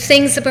could do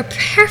things that were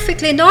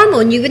perfectly normal,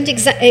 and you wouldn't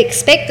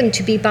expect them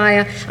to be by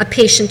a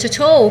patient at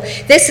all.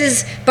 This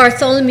is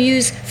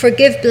Bartholomew's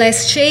Forgive,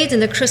 Bless, Shade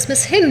and a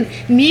Christmas Hymn.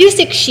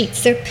 Music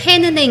sheets, they're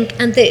pen and ink,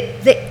 and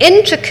the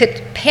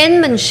intricate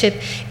penmanship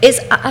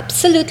is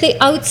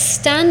absolutely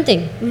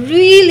outstanding,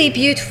 really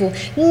beautiful,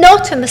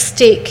 not a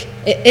mistake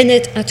in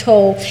it at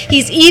all.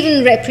 He's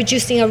even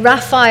reproducing a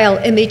Raphael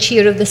image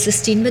here of the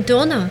Sistine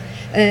Madonna.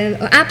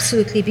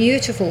 Absolutely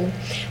beautiful.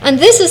 And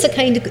this is the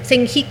kind of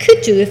thing he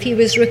could do if he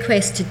was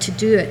requested to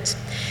do it.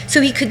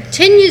 So he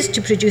continues to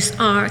produce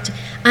art,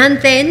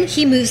 and then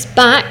he moves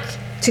back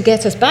to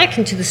get us back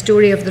into the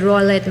story of the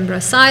Royal Edinburgh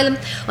Asylum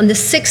on the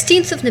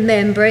 16th of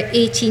November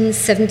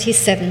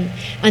 1877,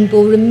 and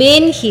will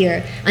remain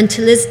here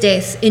until his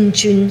death in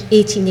June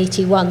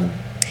 1881.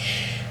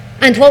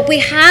 And what we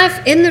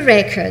have in the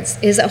records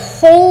is a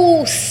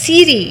whole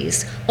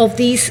series of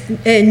these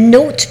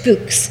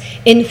notebooks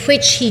in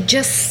which he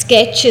just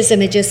sketches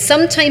images.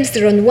 Sometimes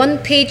they're on one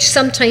page,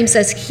 sometimes,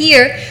 as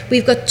here,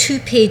 we've got 2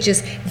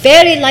 pages,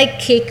 very like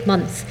Cake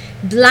Month,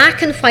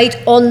 black and white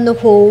on the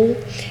whole,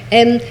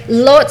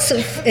 lots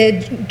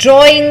of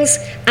drawings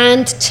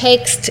and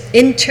text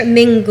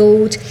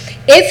intermingled.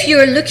 If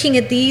you're looking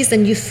at these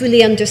and you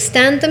fully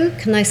understand them,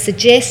 can I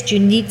suggest you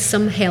need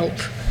some help?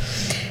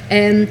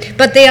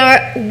 But they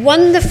are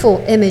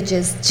wonderful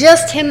images,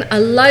 just him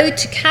allowed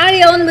to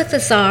carry on with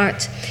his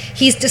art.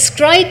 He's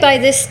described by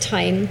this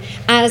time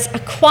as a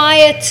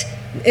quiet,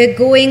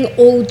 going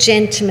old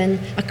gentleman,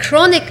 a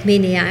chronic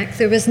maniac.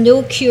 There was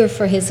no cure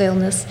for his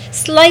illness,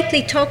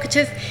 slightly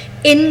talkative,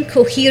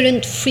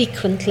 incoherent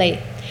frequently,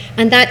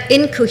 and that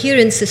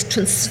incoherence is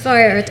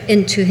transferred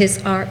into his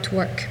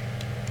artwork.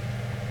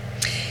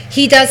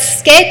 He does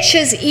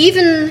sketches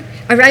even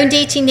around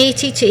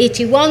 1880 to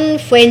 81,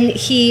 when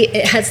he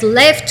has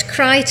left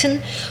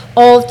Crichton,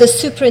 of the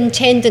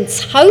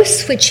superintendent's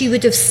house, which he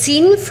would have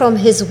seen from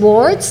his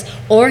wards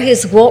or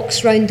his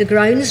walks round the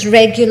grounds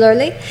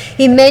regularly.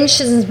 He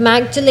mentions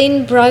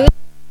Magdalene Brown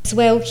as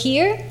well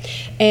here,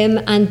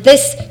 and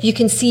this, you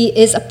can see,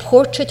 is a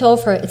portrait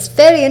of her. It's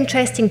very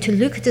interesting to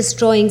look at his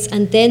drawings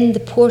and then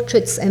the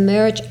portraits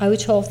emerge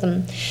out of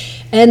them.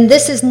 And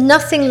this is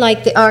nothing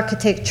like the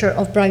architecture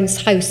of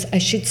Brown's house, I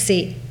should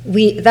say.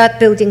 That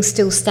building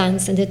still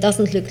stands and it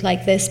doesn't look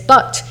like this,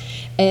 but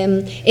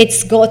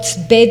it's got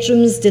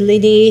bedrooms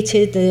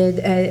delineated,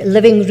 the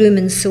living room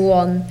and so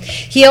on.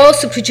 He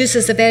also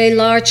produces a very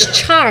large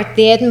chart,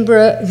 the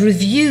Edinburgh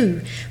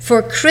Review,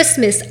 for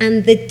Christmas,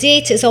 and the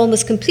date is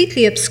almost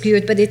completely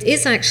obscured, but it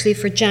is actually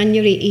for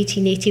January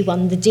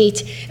 1881. The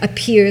date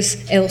appears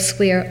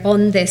elsewhere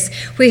on this,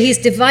 where he's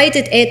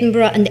divided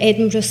Edinburgh and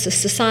Edinburgh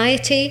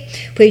society,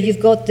 where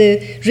you've got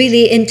the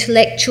really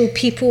intellectual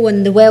people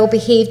and the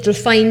well-behaved,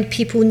 refined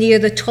people near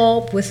the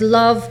top with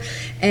love,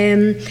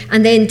 and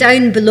then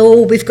down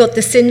below we've got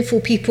the sinful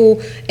people,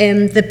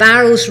 the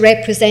barrows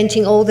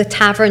representing all the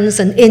taverns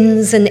and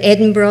inns in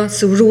Edinburgh,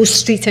 so Rose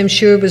Street, I'm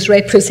sure, was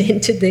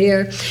represented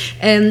there.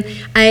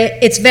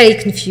 It's very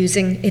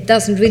confusing. It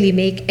doesn't really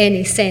make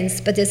any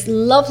sense, but it's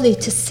lovely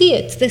to see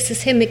it. This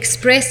is him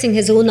expressing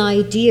his own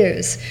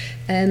ideas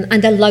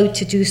and allowed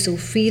to do so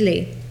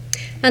freely.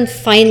 And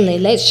finally,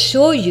 let's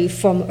show you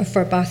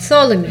for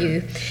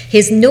Bartholomew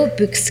his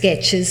notebook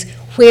sketches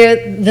where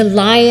the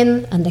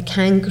lion and the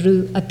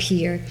kangaroo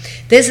appear.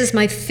 This is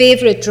my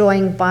favourite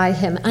drawing by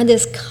him, and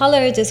is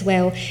coloured as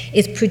well.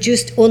 It's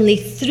produced only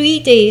 3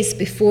 days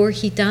before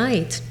he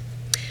died.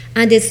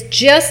 And it's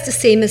just the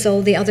same as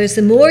all the others.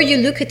 The more you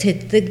look at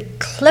it, the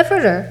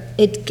cleverer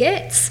it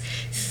gets.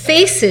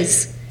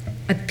 Faces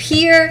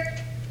appear.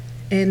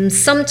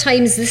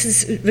 Sometimes this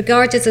is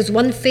regarded as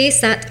one face,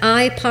 that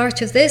eye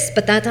part of this,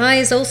 but that eye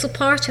is also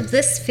part of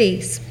this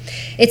face.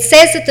 It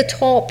says at the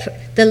top,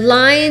 the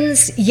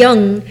lions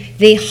young,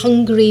 they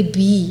hungry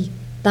be.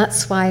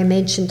 That's why I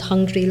mentioned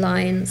hungry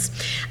lions.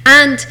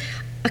 And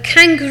a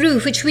kangaroo,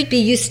 which we'd be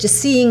used to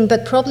seeing,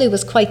 but probably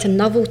was quite a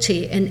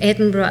novelty in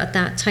Edinburgh at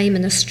that time,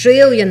 an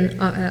Australian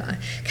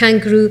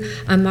kangaroo,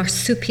 a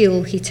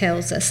marsupial, he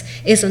tells us,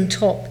 is on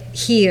top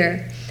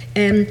here.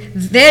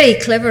 Very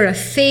clever, a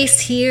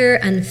face here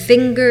and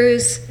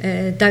fingers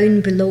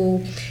down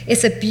below.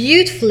 It's a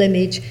beautiful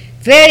image,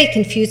 very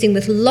confusing,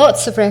 with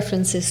lots of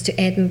references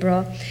to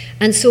Edinburgh.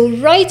 And so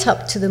right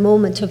up to the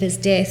moment of his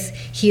death,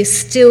 he is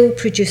still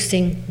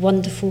producing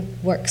wonderful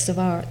works of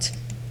art.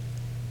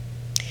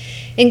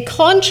 In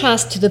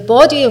contrast to the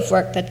body of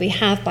work that we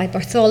have by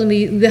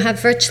Bartholomew, we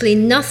have virtually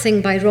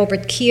nothing by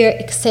Robert Keir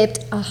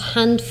except a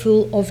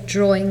handful of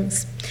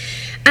drawings.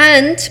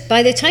 And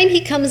by the time he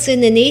comes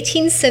in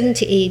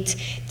 1878,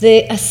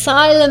 the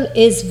asylum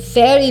is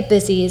very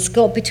busy. It's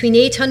got between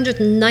 800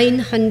 and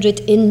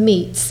 900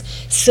 inmates.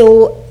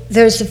 So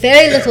there's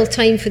very little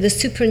time for the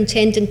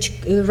superintendent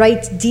to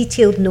write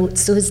detailed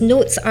notes. So his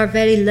notes are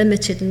very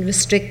limited and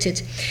restricted.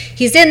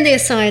 He's in the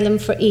asylum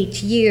for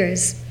 8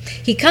 years.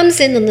 He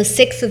comes in on the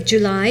 6th of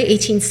July,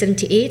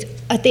 1878,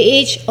 at the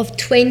age of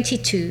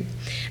 22.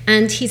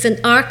 And he's an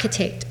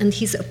architect, and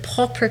he's a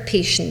pauper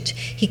patient.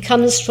 He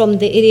comes from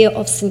the area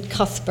of St.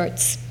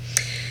 Cuthbert's.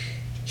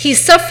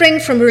 He's suffering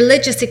from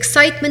religious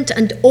excitement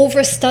and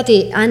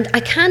overstudy, and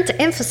I can't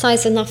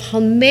emphasize enough how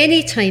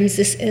many times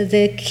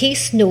the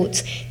case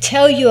notes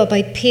tell you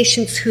about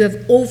patients who have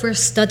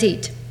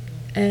overstudied.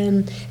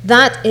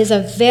 That is a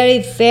very,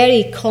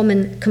 very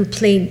common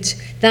complaint.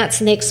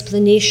 That's an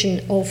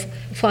explanation of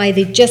why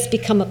they just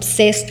become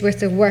obsessed with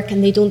their work,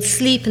 and they don't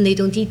sleep and they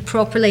don't eat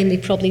properly, and they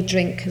probably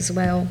drink as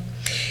well.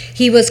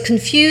 He was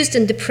confused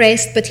and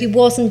depressed, but he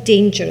wasn't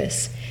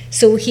dangerous.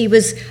 So he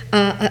was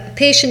a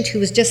patient who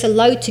was just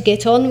allowed to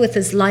get on with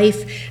his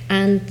life,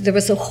 and there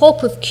was a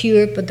hope of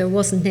cure, but there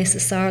wasn't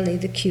necessarily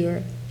the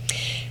cure.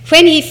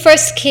 When he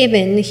first came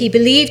in, he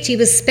believed he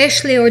was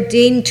specially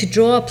ordained to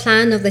draw a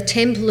plan of the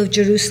Temple of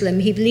Jerusalem.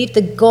 He believed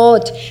that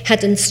God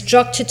had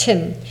instructed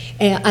him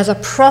as a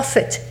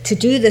prophet to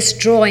do this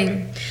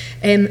drawing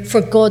for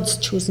God's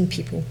chosen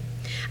people.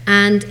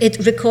 And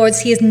it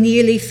records he has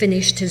nearly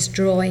finished his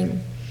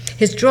drawing.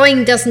 His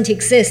drawing doesn't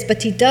exist,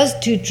 but he does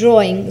do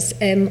drawings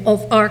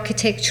of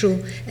architectural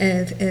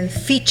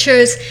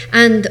features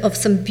and of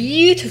some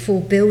beautiful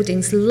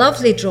buildings,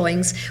 lovely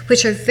drawings,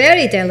 which are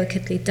very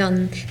delicately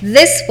done.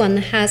 This one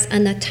has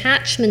an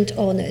attachment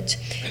on it,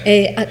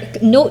 a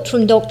note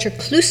from Dr.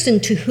 Clouston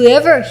to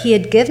whoever he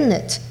had given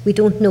it. We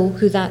don't know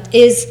who that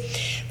is.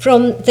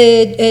 From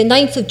the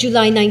 9th of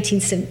July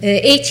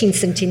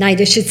 1879,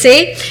 I should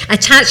say,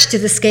 attached to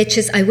the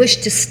sketches, I wish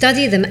to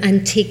study them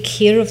and take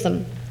care of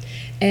them.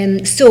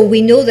 So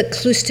we know that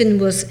Clouston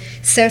was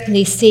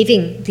certainly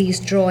saving these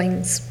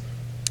drawings.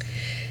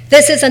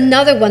 This is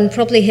another one,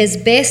 probably his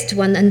best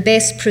one and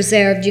best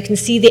preserved. You can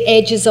see the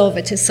edges of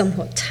it is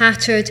somewhat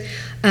tattered,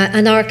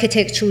 an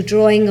architectural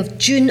drawing of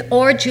June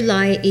or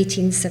July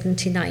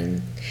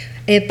 1879.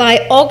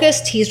 By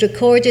August, he's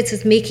recorded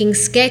as making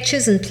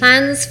sketches and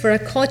plans for a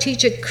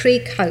cottage at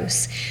Craig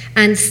House,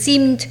 and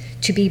seemed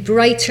to be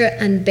brighter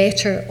and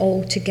better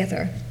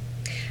altogether.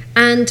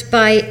 And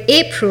by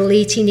April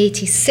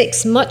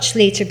 1886, much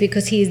later,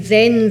 because he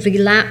then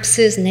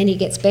relapses and then he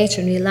gets better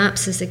and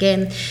relapses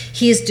again,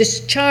 he is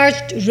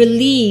discharged,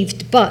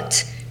 relieved,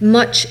 but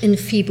much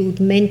enfeebled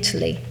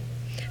mentally.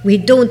 We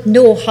don't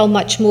know how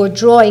much more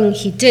drawing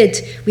he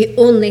did. We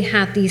only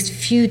have these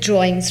few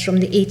drawings from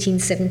the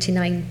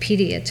 1879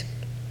 period.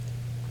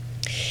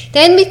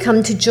 Then we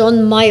come to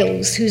John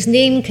Miles, whose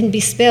name can be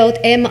spelled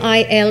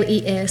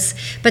M-I-L-E-S,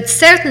 but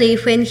certainly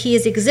when he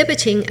is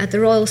exhibiting at the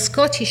Royal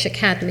Scottish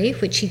Academy,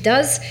 which he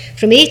does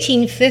from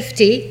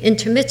 1850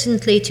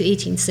 intermittently to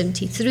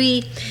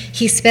 1873,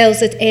 he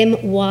spells it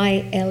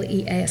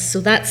M-Y-L-E-S. So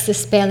that's the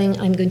spelling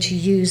I'm going to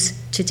use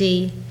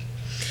today.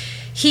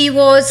 He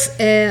was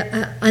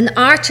an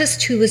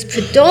artist who was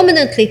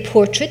predominantly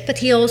portrait, but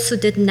he also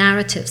did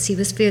narratives. He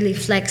was fairly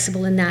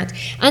flexible in that.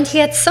 And he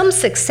had some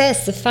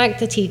success, the fact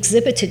that he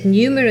exhibited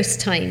numerous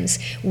times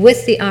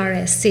with the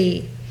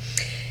RSA.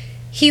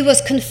 He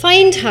was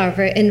confined,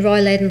 however, in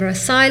Royal Edinburgh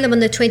Asylum on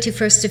the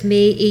 21st of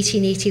May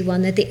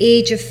 1881 at the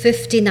age of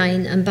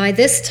 59, and by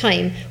this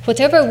time,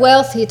 whatever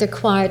wealth he had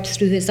acquired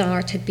through his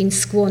art had been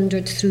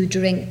squandered through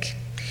drink.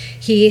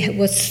 He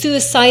was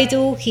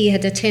suicidal. He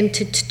had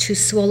attempted to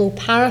swallow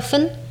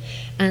paraffin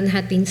and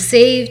had been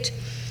saved.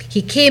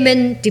 He came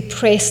in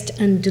depressed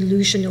and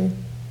delusional.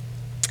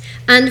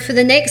 And for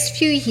the next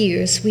few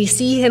years, we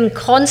see him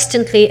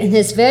constantly in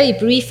his very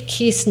brief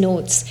case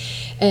notes,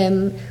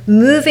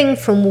 moving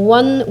from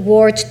one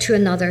ward to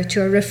another,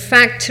 to a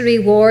refractory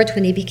ward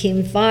when he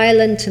became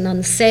violent and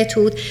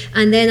unsettled,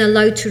 and then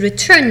allowed to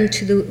return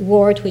to the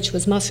ward which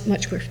was much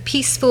more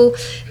peaceful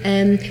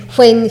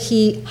when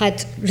he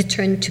had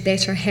returned to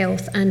better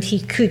health and he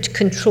could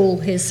control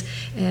his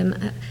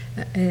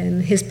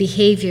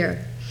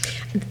behaviour.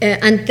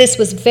 And this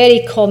was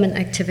very common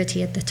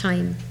activity at the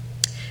time.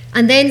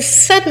 And then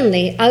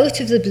suddenly, out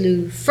of the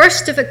blue,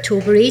 1st of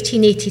October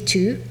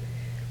 1882,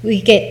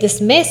 we get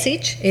this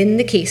message in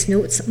the case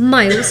notes: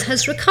 Miles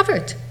has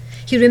recovered.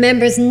 He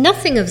remembers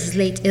nothing of his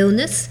late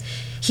illness.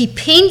 He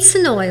paints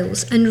in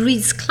oils and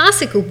reads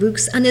classical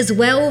books and is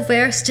well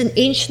versed in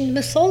ancient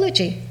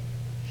mythology.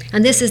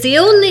 And this is the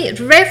only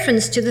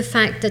reference to the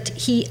fact that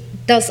he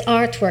does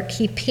artwork.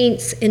 He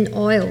paints in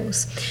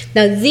oils.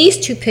 Now, these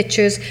two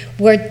pictures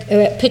were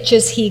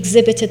pictures he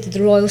exhibited at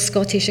the Royal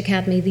Scottish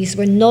Academy. These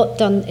were not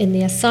done in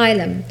the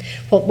asylum.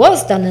 What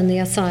was done in the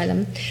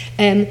asylum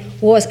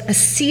was a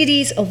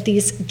series of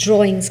these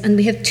drawings, and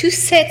we have two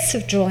sets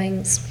of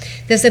drawings.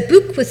 There's a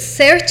book with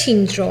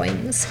 13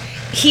 drawings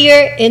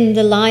here in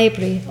the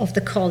library of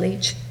the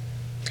college.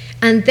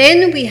 And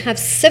then we have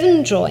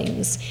 7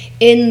 drawings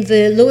in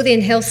the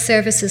Lothian Health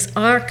Services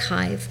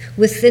archive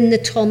within the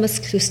Thomas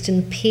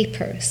Clouston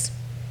papers.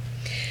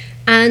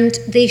 And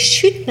they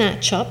should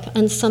match up,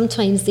 and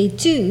sometimes they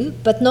do,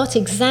 but not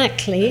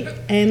exactly.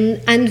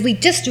 And we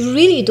just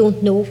really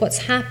don't know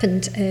what's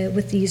happened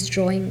with these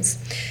drawings.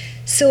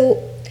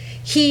 So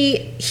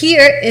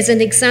here is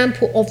an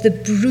example of the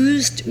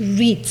bruised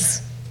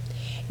reeds.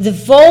 The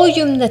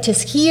volume that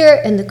is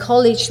here in the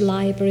college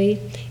library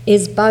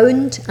is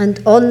bound,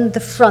 and on the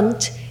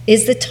front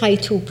is the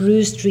title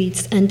Bruised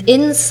Reeds, and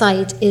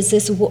inside is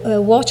this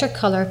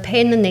watercolour,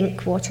 pen and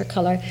ink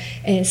watercolour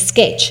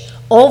sketch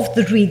of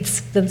the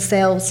reeds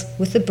themselves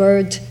with the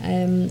bird,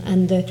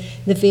 and the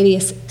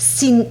various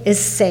scene is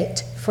set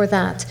for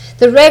that.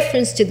 The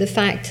reference to the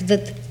fact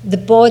that the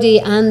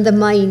body and the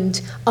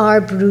mind are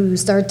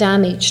bruised, are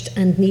damaged,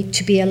 and need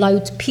to be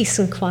allowed peace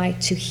and quiet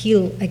to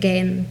heal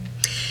again.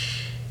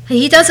 And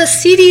he does a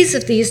series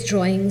of these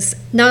drawings.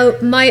 Now,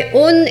 my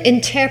own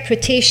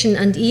interpretation,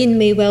 and Ian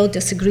may well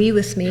disagree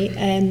with me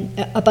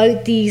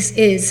about these,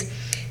 is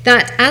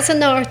that as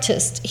an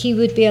artist, he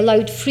would be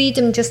allowed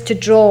freedom just to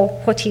draw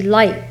what he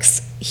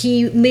likes.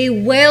 He may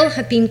well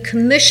have been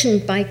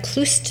commissioned by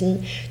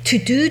Clouston to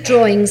do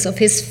drawings of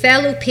his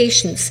fellow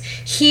patients.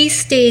 He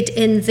stayed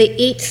in the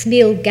 8th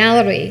Male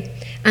Gallery,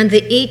 and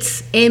the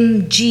 8th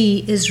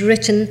MG is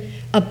written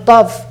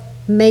above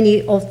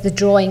many of the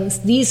drawings.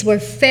 These were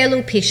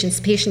fellow patients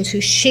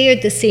who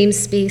shared the same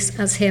space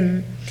as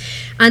him.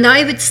 And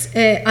I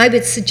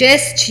would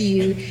suggest to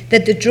you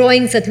that the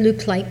drawings that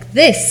look like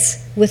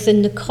this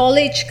within the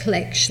college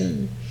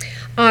collection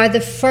are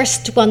the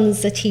first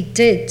ones that he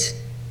did.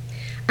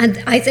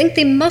 And I think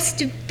they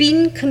must have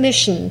been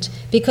commissioned,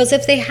 because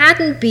if they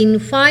hadn't been,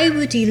 why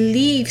would he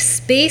leave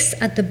space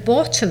at the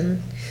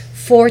bottom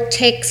for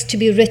text to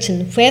be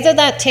written? Whether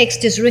that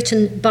text is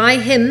written by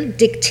him,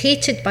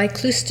 dictated by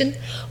Clouston,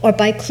 or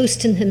by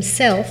Clouston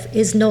himself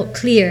is not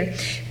clear.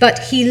 But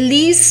he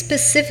leaves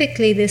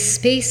specifically this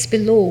space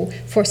below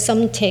for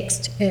some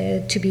text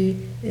to be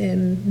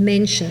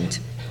mentioned.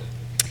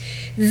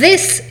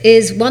 This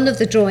is one of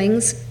the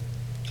drawings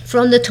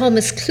from the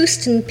Thomas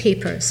Clouston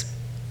papers.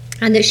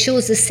 And it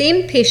shows the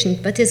same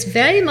patient, but is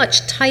very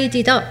much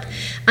tidied up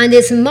and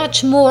is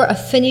much more a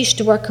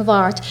finished work of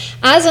art.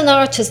 As an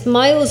artist,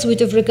 Miles would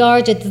have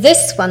regarded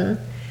this one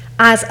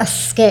as a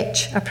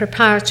sketch, a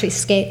preparatory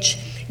sketch.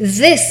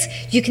 This,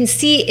 you can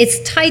see,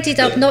 it's tidied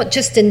up not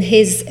just in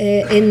his,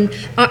 in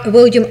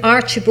William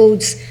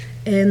Archibald's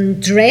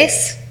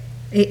dress.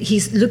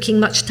 He's looking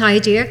much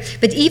tidier,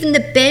 but even the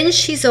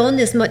bench he's on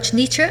is much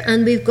neater,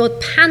 and we've got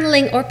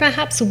panelling or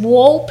perhaps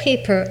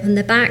wallpaper on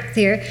the back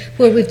there,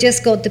 where we've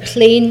just got the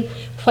plain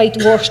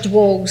whitewashed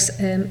walls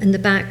in the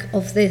back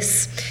of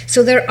this.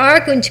 So there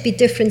are going to be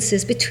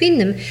differences between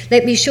them.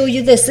 Let me show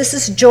you this. This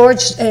is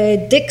George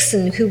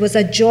Dixon, who was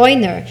a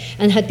joiner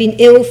and had been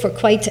ill for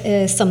quite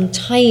some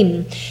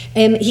time.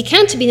 He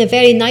can't have been a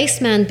very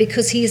nice man,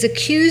 because he is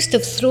accused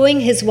of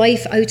throwing his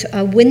wife out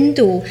a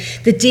window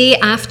the day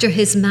after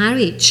his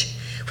marriage,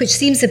 which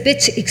seems a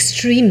bit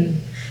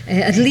extreme.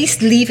 At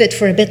least leave it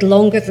for a bit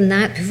longer than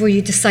that before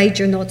you decide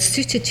you're not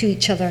suited to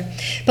each other.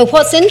 But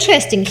what's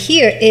interesting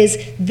here is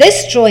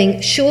this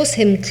drawing shows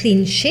him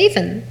clean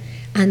shaven,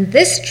 and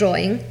this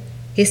drawing,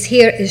 his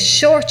hair is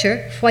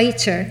shorter,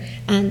 whiter,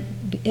 and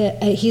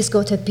he's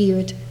got a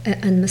beard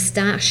and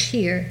moustache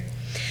here.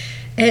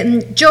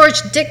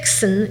 George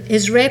Dixon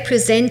is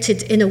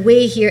represented in a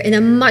way here in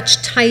a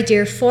much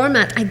tidier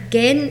format.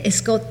 Again,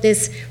 it's got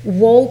this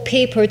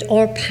wallpapered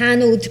or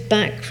panelled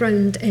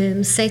background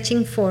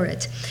setting for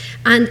it.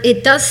 And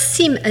it does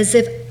seem as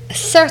if a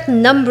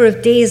certain number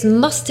of days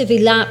must have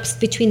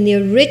elapsed between the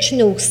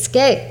original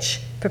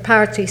sketch,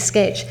 preparatory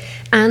sketch,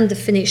 and the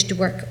finished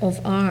work of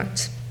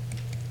art.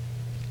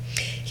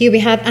 Here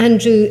we have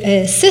Andrew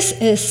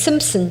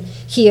Simpson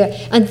here,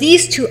 and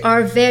these two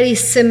are very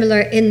similar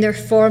in their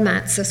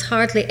formats. There's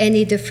hardly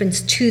any difference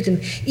to them.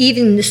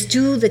 Even the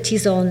stool that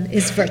he's on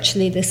is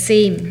virtually the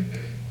same.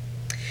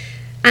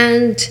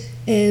 And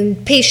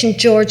patient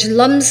George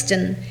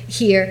Lumsden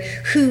here,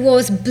 who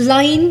was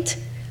blind,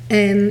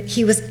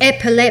 he was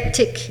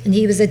epileptic, and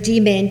he was a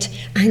dement,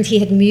 and he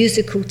had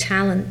musical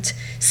talent.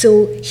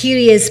 So here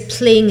he is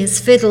playing his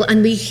fiddle,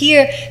 and we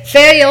hear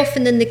very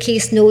often in the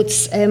case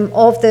notes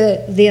of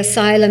the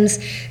asylums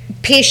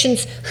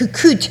patients who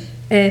could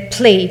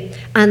play,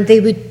 and they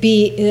would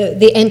be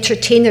the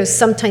entertainers.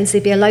 Sometimes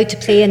they'd be allowed to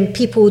play, and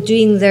people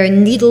doing their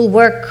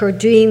needlework or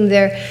doing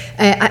their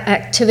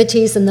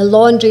activities in the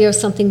laundry or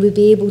something would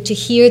be able to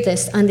hear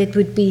this, and it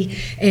would be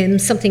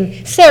something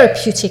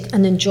therapeutic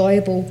and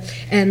enjoyable.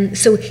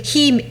 So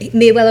he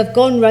may well have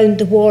gone round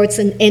the wards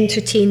and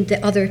entertained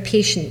the other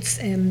patients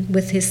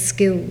with his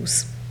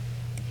skills.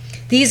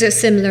 These are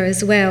similar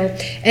as well.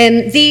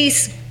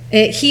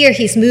 Here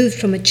he's moved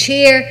from a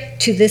chair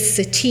to this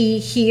settee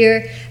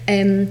here,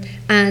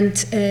 and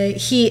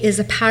he is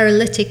a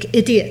paralytic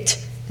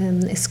idiot,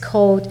 it's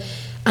called.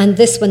 And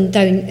this one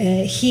down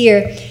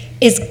here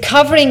is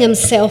covering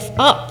himself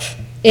up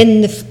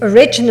in the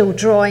original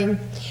drawing,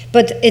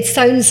 but it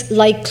sounds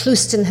like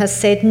Clouston has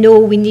said, no,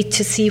 we need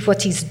to see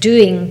what he's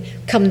doing.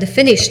 Come the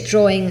finished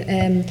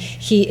drawing,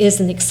 he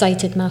is an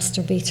excited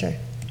masturbator.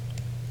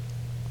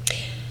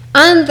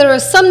 And there are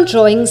some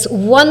drawings,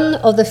 one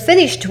of the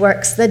finished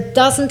works that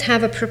doesn't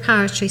have a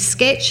preparatory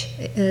sketch,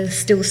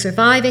 still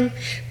surviving,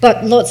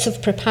 but lots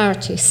of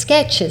preparatory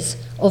sketches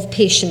of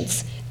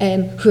patients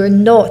who are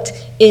not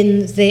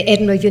in the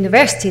Edinburgh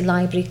University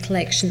Library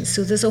collection.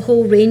 So there's a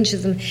whole range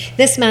of them.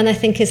 This man, I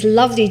think, is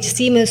lovely. You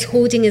see him as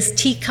holding his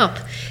teacup.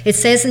 It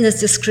says in his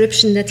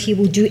description that he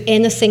will do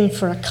anything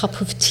for a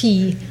cup of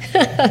tea.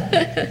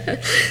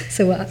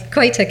 So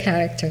quite a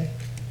character.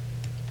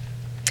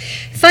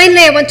 Finally,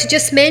 I want to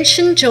just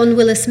mention John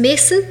Willis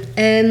Mason.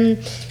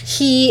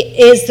 He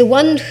is the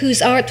one whose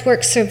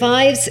artwork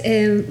survives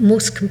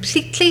most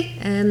completely.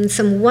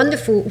 Some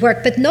wonderful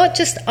work, but not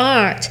just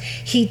art.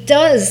 He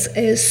does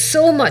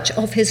so much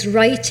of his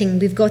writing.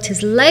 We've got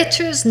his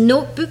letters,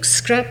 notebooks,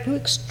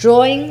 scrapbooks,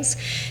 drawings,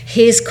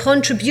 his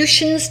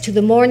contributions to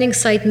the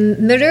Morningside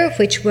Mirror,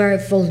 which were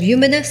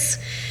voluminous.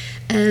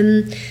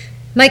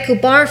 Michael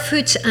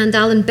Barfoot and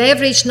Alan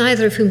Beveridge,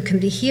 neither of whom can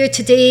be here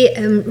today,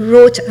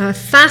 wrote a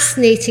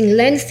fascinating,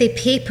 lengthy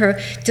paper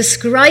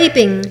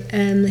describing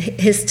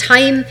his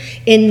time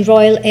in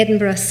Royal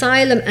Edinburgh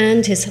Asylum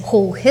and his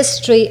whole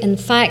history, in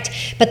fact.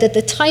 But at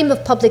the time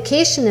of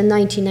publication in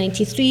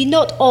 1993,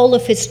 not all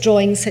of his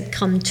drawings had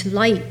come to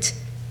light.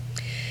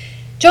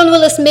 John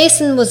Willis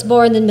Mason was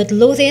born in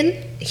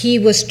Midlothian. He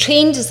was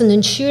trained as an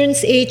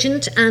insurance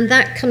agent, and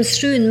that comes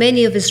through in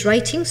many of his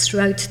writings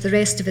throughout the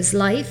rest of his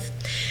life.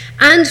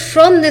 And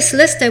from this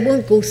list, I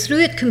won't go through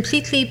it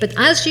completely, but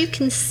as you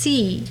can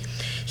see,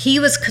 he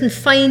was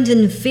confined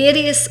in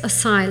various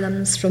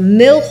asylums, from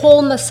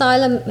Millholm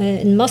Asylum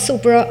in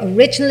Musselburgh,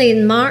 originally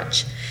in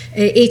March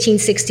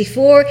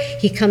 1864.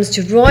 He comes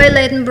to Royal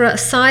Edinburgh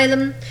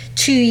Asylum.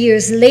 2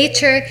 years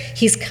later,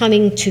 he's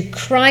coming to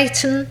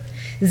Crichton.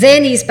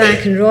 Then he's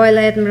back in Royal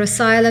Edinburgh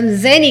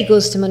Asylum. Then he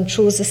goes to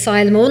Montrose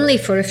Asylum only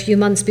for a few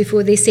months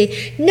before they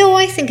say, no,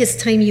 I think it's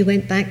time you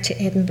went back to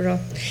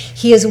Edinburgh.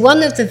 He is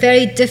one of the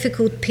very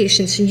difficult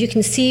patients, and you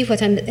can see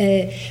what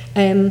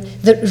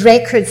the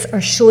records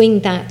are showing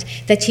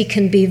that he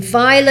can be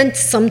violent,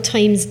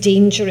 sometimes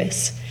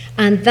dangerous.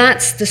 And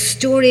that's the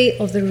story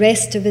of the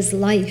rest of his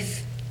life.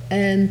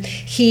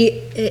 He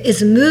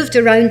is moved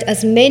around,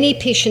 as many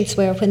patients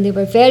were when they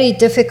were very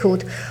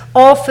difficult.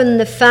 Often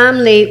the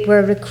family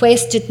were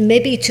requested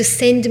maybe to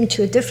send him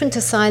to a different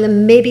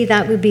asylum. Maybe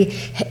that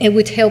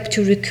would help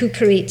to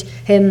recuperate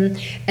him.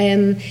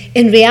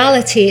 In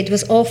reality, it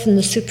was often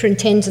the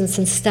superintendents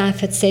and staff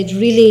had said,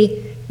 really,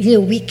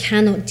 we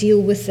cannot deal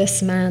with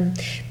this man.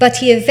 But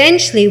he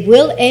eventually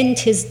will end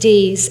his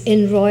days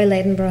in Royal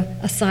Edinburgh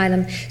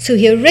Asylum. So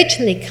he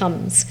originally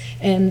comes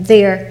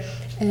there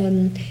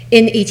in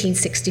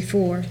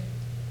 1864.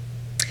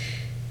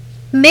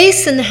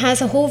 Mason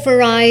has a whole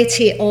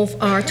variety of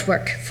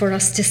artwork for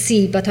us to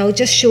see, but I'll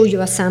just show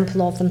you a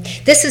sample of them.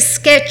 This is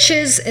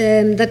sketches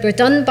that were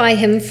done by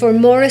him for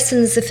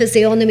Morrison's The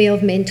Physiognomy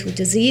of Mental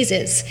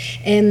Diseases.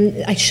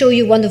 I show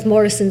you one of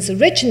Morrison's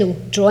original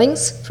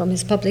drawings from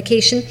his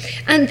publication,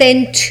 and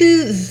then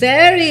two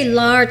very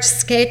large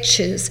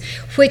sketches,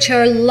 which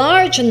are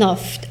large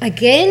enough,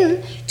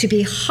 again, to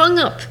be hung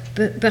up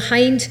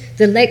behind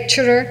the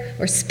lecturer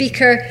or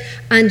speaker,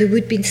 and it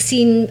would be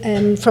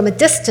seen from a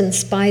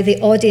distance by the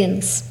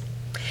audience.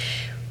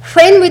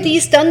 When were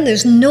these done?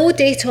 There's no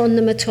date on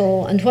them at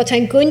all. And what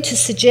I'm going to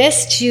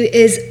suggest to you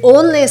is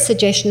only a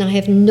suggestion. I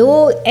have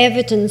no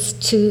evidence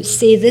to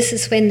say this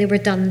is when they were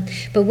done.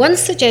 But one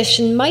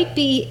suggestion might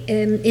be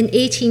in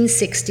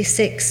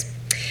 1866.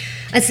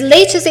 As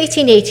late as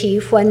 1880,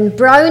 when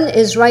Brown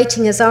is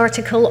writing his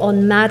article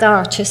on mad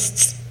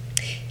artists,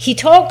 he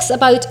talks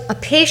about a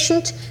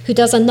patient who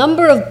does a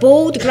number of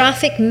bold,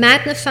 graphic,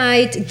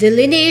 magnified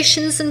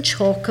delineations in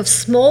chalk of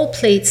small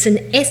plates in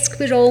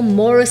Esquirol,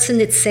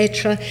 Morrison,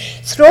 etc.,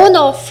 thrown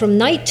off from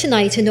night to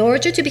night in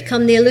order to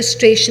become the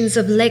illustrations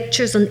of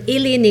lectures on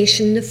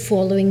alienation the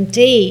following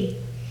day.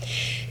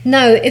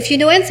 Now, if you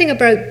know anything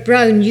about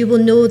Brown, you will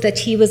know that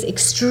he was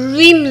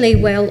extremely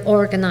well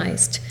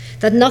organised,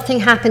 that nothing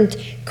happened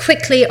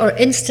quickly or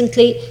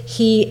instantly.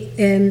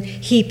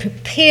 He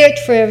prepared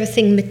for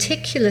everything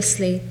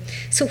meticulously.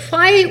 So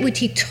why would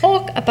he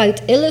talk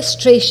about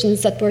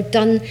illustrations that were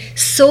done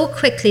so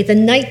quickly the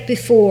night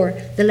before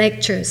the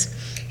lectures?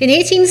 In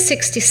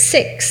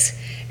 1866,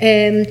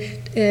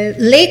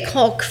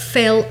 Laycock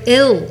fell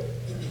ill,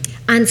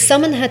 and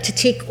someone had to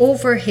take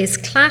over his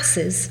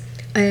classes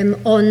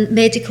on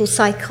medical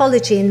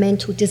psychology and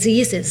mental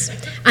diseases.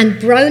 And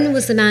Brown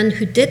was the man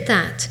who did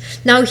that.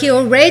 Now, he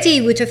already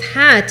would have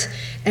had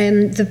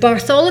the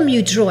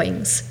Bartholomew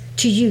drawings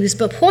to use,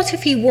 but what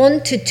if he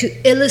wanted to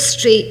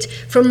illustrate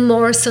from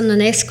Morrison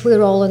and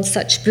Esquirol and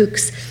such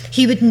books?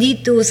 He would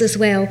need those as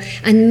well.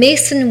 And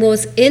Mason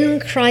was in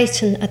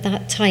Crichton at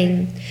that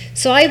time.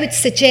 So I would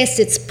suggest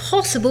it's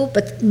possible,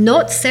 but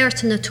not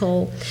certain at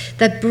all,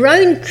 that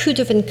Brown could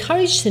have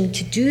encouraged him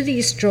to do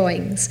these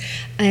drawings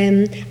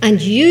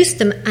and use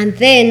them. And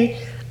then,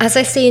 as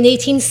I say, in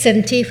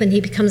 1870, when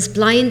he becomes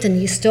blind and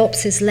he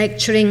stops his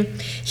lecturing,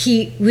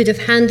 he would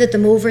have handed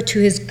them over to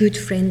his good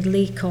friend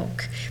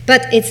Laycock.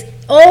 But it's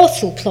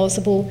also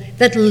plausible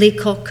that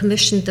Laycock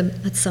commissioned them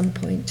at some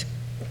point.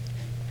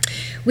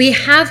 We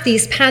have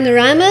these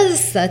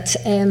panoramas that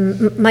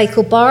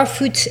Michael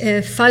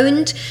Barfoot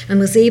found and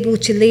was able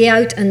to lay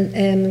out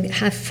and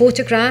have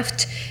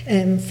photographed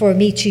for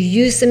me to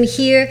use them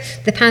here.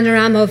 The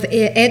panorama of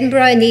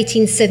Edinburgh in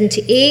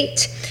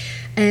 1878.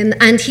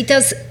 And he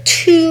does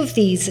two of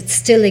these that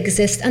still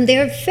exist, and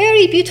they're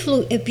very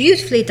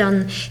beautifully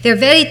done. They're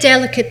very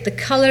delicate, the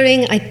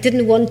colouring. I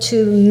didn't want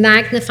to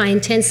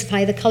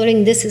intensify the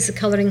colouring. This is the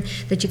colouring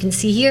that you can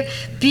see here.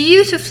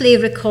 Beautifully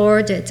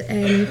recorded.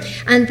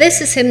 And this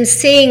is him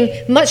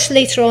saying, much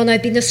later on,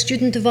 I've been a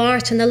student of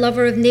art and a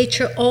lover of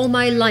nature all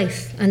my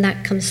life, and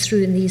that comes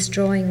through in these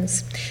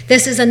drawings.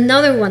 This is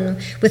another one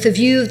with a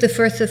view of the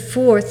Firth of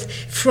Forth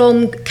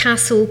from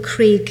Castle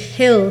Craig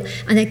Hill,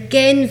 and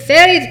again,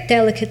 very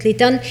delicately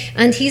done,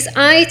 and he's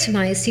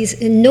itemised,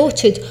 he's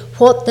noted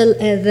what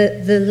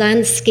the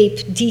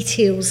landscape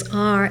details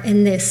are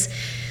in this.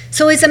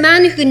 So he's a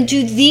man who can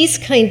do these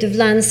kind of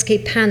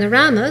landscape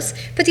panoramas,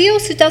 but he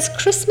also does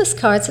Christmas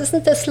cards.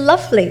 Isn't this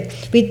lovely?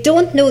 We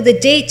don't know the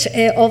date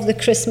of the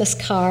Christmas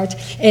card,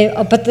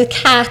 but the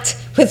cat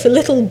with the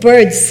little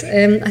birds,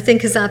 I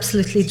think, is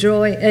absolutely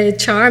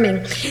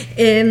charming.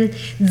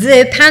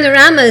 The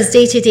panorama is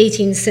dated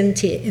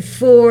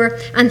 1874,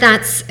 and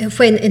that's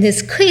when in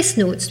his case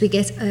notes we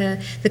get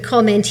the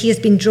comment, he has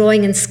been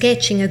drawing and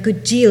sketching a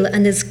good deal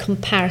and is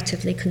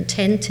comparatively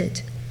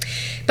contented.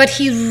 But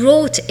he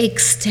wrote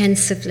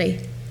extensively.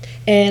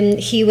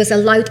 He was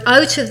allowed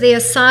out of the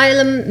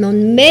asylum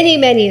on many,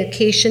 many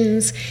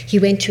occasions. He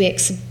went to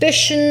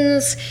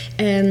exhibitions.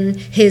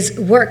 His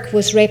work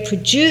was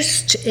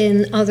reproduced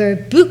in other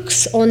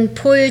books on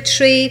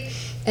poetry.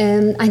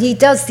 And he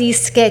does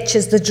these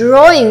sketches. The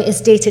drawing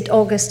is dated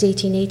August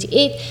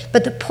 1888,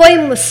 but the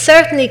poem was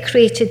certainly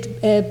created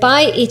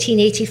by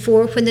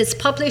 1884 when it's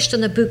published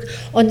on a book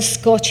on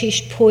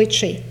Scottish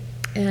poetry.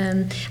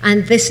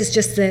 And this is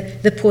just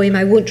the poem.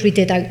 I won't read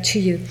it out to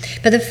you.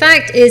 But the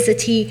fact is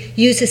that he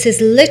uses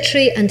his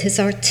literary and his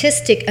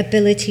artistic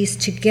abilities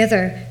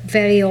together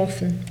very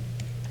often.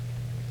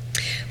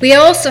 We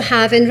also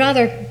have, in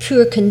rather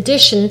poor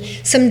condition,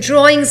 some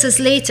drawings as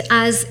late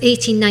as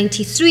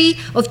 1893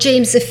 of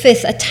James V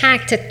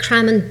attacked at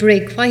Cramond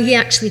Brig. Why he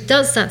actually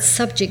does that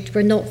subject,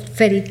 we're not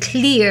very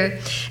clear.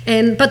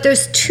 But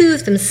there's two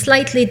of them,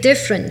 slightly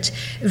different,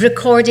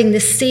 recording the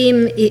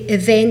same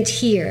event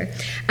here.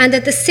 And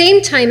at the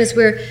same time as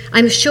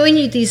I'm showing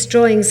you these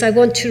drawings, I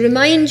want to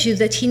remind you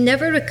that he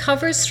never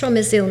recovers from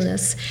his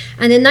illness.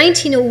 And in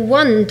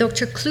 1901,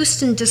 Dr.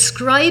 Clouston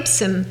describes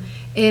him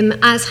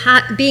as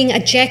being a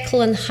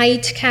Jekyll and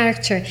Hyde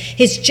character.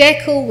 His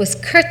Jekyll was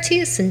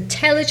courteous,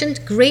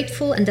 intelligent,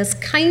 grateful, and as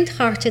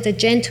kind-hearted a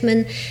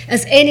gentleman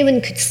as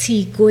anyone could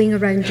see going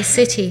around the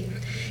city.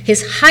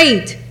 His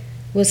Hyde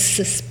was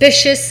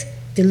suspicious,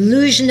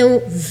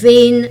 delusional,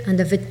 vain, and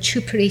a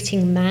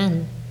vituperating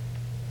man.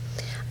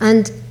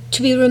 And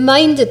to be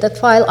reminded that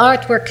while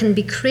artwork can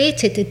be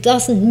created, it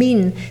doesn't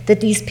mean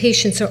that these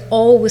patients are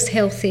always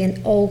healthy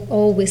and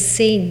always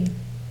sane.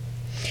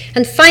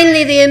 And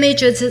finally, the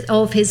images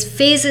of his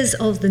phases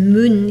of the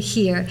moon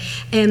here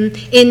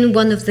in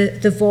one of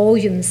the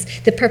volumes,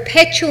 the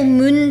perpetual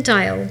moon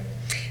dial.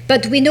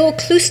 But we know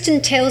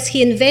Clouston tells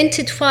he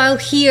invented while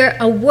here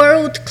a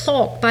world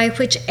clock by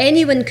which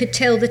anyone could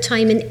tell the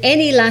time in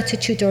any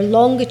latitude or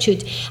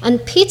longitude,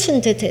 and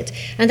patented it.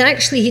 And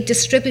actually he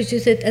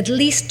distributed at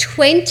least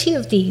 20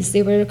 of these.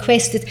 They were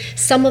requested,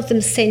 some of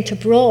them sent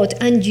abroad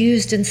and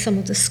used in some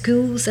of the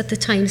schools at the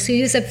time. So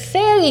he was a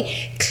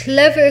very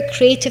clever,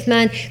 creative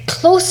man,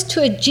 close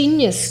to a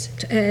genius,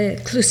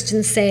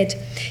 Clouston said.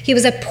 He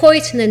was a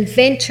poet, an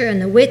inventor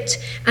and a wit,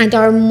 and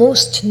our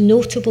most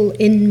notable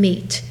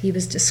inmate, he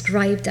was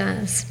described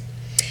as.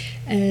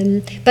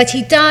 But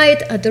he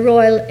died at the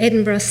Royal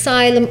Edinburgh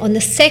Asylum on the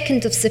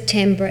 2nd of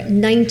September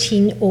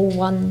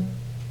 1901.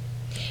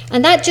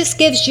 And that just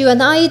gives you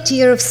an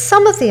idea of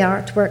some of the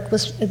artwork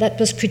that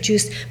was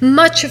produced.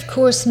 Much, of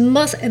course,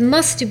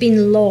 must have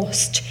been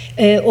lost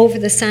over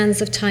the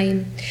sands of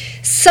time.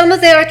 Some of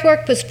the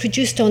artwork was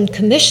produced on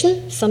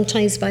commission,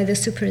 sometimes by the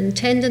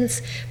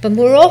superintendents, but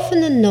more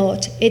often than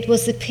not, it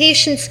was the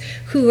patients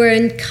who were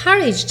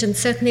encouraged and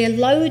certainly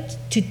allowed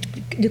to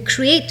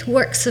create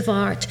works of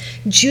art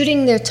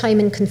during their time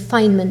in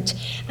confinement.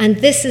 And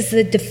this is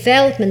the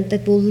development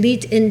that will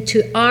lead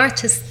into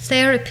art as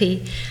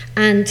therapy.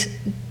 And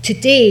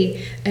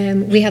today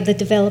we have the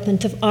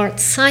development of art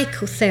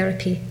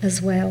psychotherapy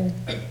as well.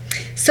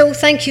 So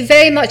thank you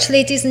very much,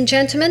 ladies and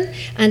gentlemen,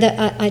 and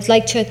I'd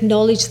like to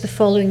acknowledge the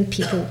following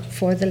people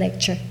for the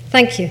lecture.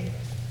 Thank you.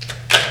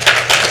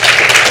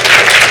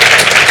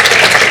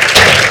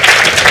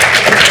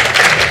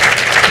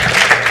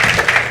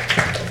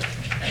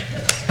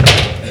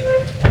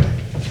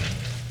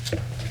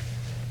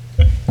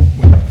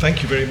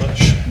 Thank you very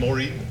much,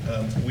 Maureen.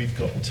 We've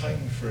got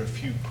time for a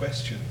few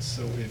questions,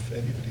 so if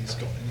anybody's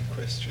got any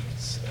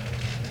questions,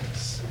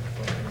 let's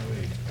fire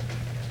away.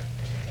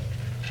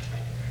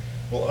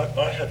 Well,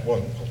 I had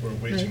one while we're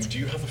waiting. Right. Do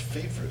you have a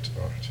favourite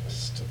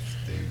artist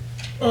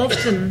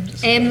Of them?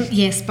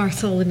 Yes,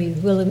 Bartholomew,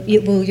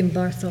 William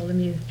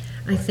Bartholomew.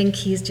 I think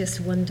he's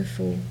just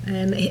wonderful.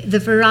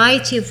 The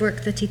variety of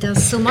work that he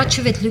does, so much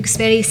of it looks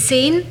very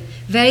sane,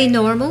 very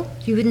normal.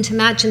 You wouldn't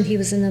imagine he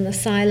was in an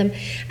asylum.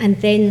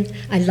 And then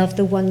I love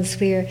the ones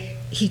where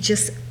he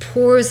just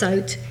pours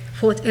out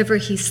whatever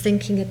he's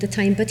thinking at the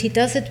time, but he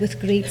does it with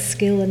great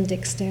skill and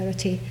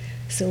dexterity.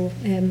 So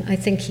I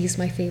think he's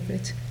my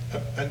favourite.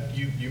 And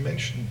you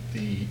mentioned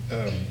the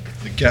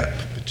gap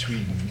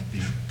between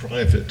the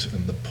private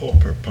and the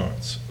pauper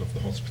parts of the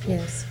hospital.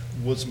 Yes.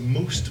 Was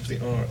most of the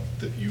art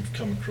that you've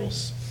come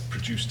across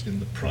produced in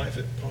the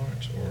private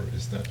part, or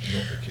is that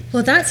not the case?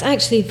 Well, that's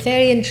actually a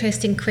very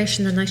interesting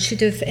question, and I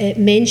should have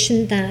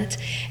mentioned that.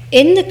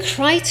 In the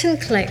Crichton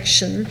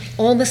collection,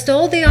 almost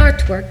all the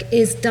artwork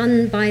is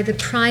done by the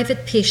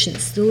private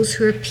patients, those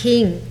who are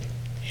paying.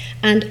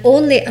 And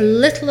only a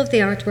little of the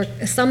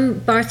artwork, some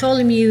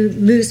Bartholomew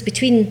moves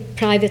between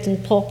private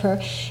and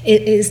pauper,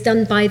 is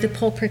done by the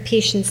pauper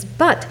patients.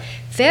 But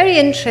very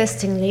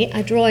interestingly,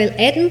 at Royal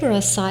Edinburgh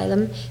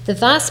Asylum, the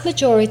vast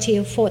majority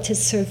of what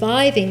is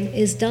surviving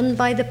is done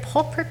by the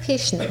pauper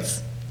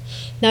patients.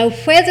 Now,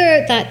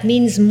 whether that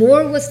means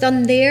more was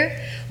done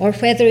there, or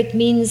whether it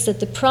means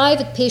that the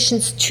private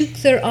patients took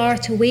their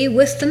art away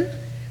with them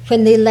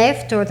when they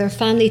left, or their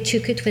family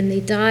took it when they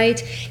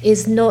died,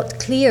 is not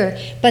clear.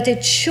 But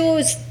it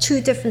shows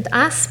two different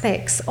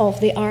aspects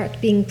of the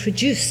art being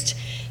produced.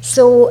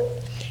 So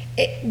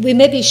we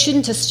maybe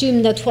shouldn't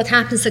assume that what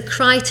happens at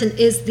Crichton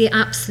is the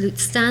absolute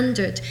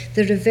standard.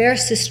 The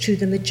reverse is true.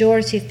 The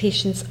majority of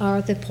patients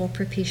are the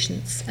pauper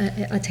patients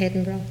at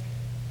Edinburgh.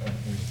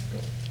 We've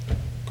got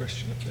a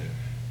question up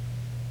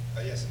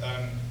there. Yes,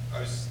 I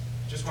was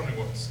just wondering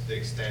what's the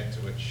extent to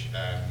which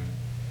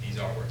these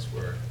artworks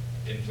were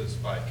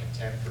influenced by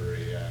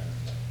contemporary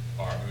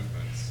art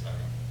movements.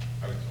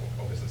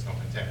 Obviously it's not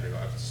contemporary,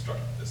 but I was struck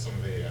that some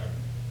of the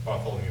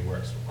Bartholomew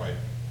works were quite,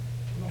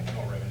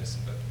 not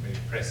reminiscent, but maybe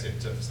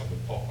prescient of some of the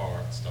pop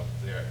art stuff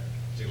there,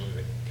 particularly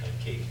the kind of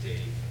Cake Day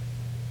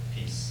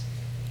piece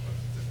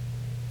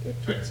of the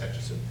 20th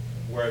century. So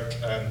were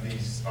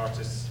these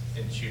artists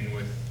in tune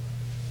with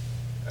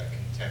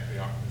contemporary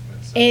art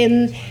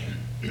movements?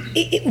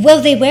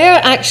 Well, they were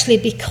actually,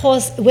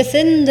 because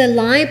within the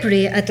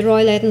library at the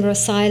Royal Edinburgh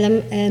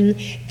Asylum,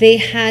 they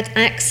had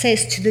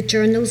access to the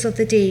journals of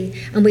the day,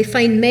 and we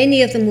find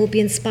many of them will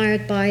be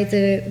inspired by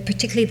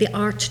particularly the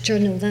art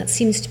journal. That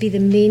seems to be the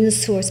main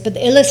source, but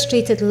the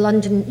Illustrated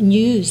London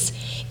News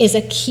is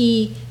a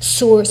key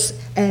source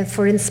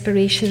for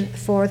inspiration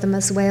for them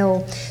as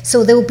well.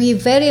 So they'll be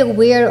very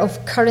aware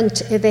of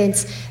current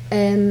events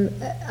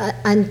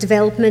and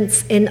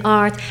developments in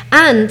art,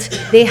 and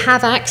they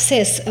have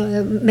access,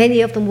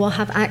 many of them will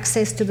have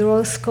access to the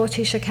Royal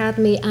Scottish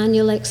Academy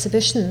annual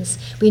exhibitions.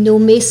 We know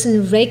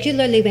Mason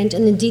regularly went,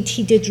 and indeed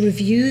he did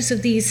reviews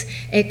of these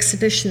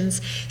exhibitions.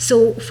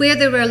 So where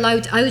they were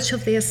allowed out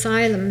of the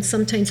asylum,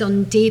 sometimes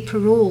on day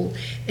parole,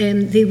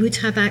 they would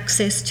have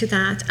access to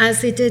that.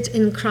 As they did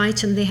in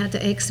Crichton, they had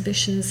the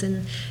exhibitions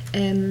in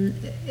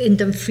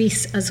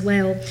Dumfries as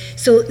well.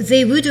 So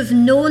they would have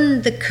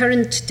known the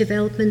current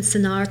developments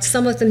in art.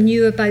 Some of them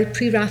knew about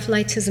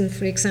pre-Raphaelitism,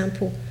 for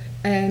example.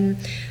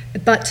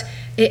 but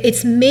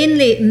it's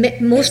mainly,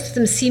 most of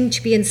them seem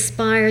to be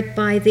inspired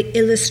by the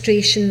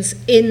illustrations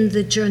in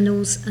the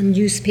journals and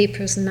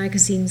newspapers and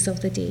magazines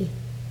of the day.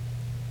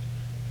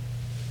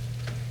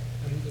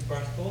 And the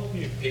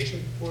Bartholomew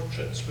patient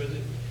portraits, were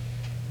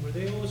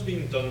they always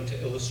being done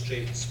to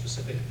illustrate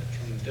specific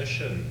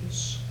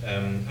conditions?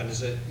 And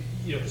is it,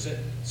 because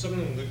some of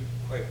them look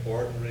quite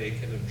ordinary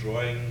kind of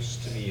drawings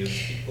to me of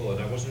people, and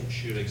I wasn't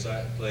sure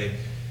exactly,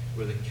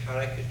 were they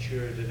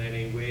caricatured in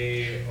any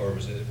way, or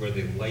were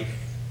they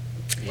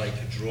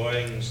life-like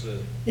drawings?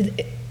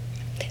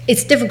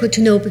 It's difficult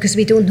to know because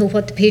we don't know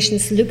what the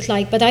patients look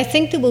like, but I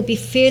think there will be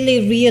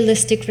fairly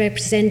realistic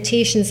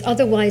representations,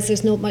 otherwise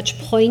there's not much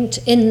point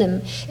in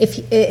them.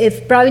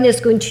 If Browne is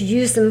going to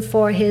use them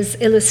for his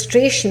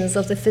illustrations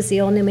of the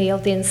physiognomy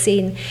of the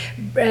insane,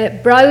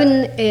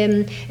 Browne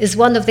is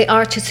one of the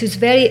artists who's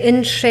very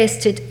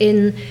interested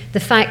in the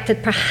fact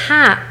that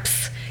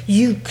perhaps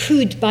you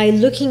could, by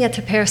looking at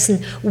a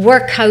person,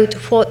 work out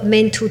what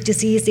mental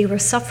disease they were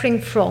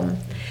suffering from.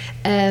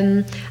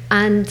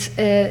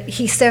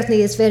 He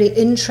certainly is very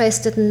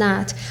interested in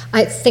that.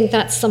 I think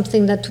that's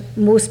something that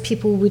most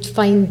people would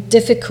find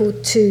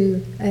difficult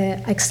to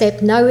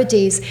accept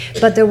nowadays,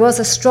 but there was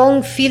a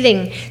strong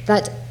feeling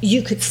that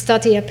you could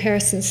study a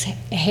person's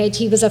head.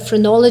 He was a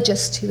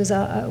phrenologist. He was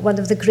one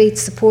of the great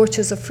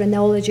supporters of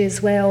phrenology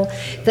as well.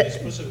 I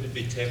suppose it would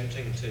be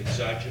tempting to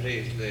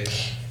exaggerate the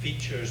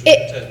features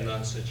in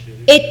that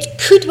situation. It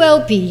could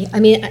well be. I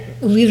mean,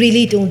 we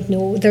really don't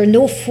know. There are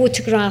no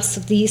photographs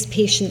of these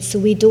patients, so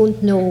we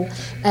don't know.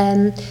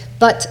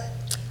 But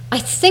I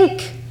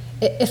think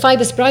if I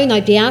was Browne,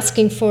 I'd be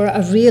asking for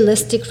a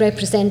realistic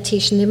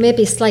representation. They may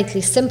be slightly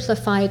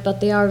simplified,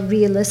 but they are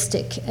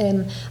realistic.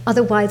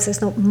 Otherwise,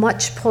 there's not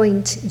much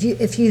point.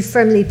 If you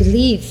firmly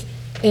believe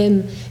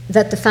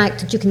that the fact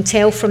that you can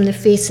tell from their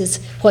faces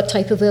what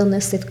type of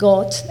illness they've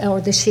got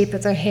or the shape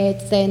of their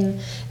head,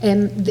 then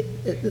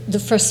the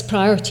first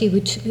priority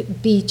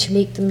would be to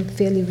make them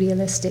fairly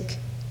realistic.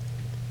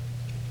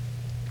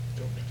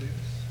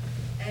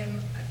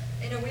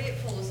 In a way, it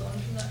follows on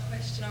from that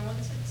question. I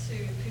wanted to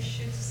push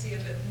you to say a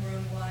bit more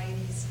on why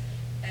these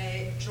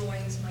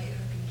drawings might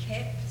have been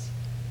kept.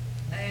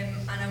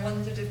 And I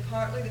wondered if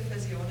partly the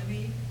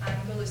physiognomy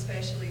angle,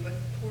 especially with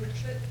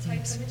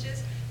portrait-type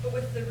images, but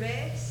with the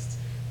rest,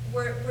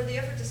 were they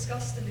ever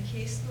discussed in the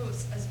case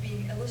notes as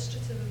being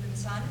illustrative of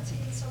insanity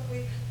in some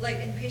way? Like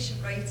in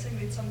patient writing,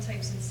 they'd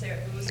sometimes insert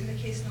those in the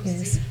case notes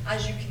to say,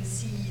 as you can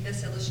see,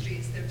 this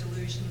illustrates their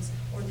delusions,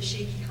 or the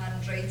shaky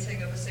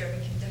handwriting of a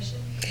certain condition.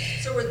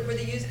 So were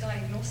they used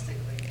diagnostically?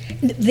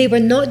 They were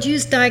not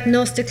used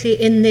diagnostically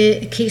in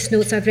the case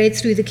notes. I've read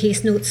through the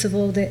case notes of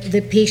all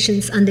the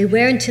patients, and they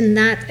weren't in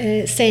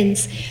that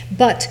sense.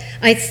 But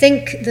I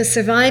think the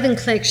surviving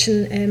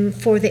collection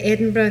for the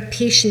Edinburgh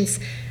patients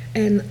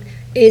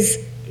is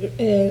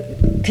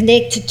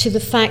connected to the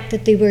fact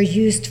that they were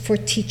used for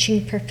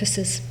teaching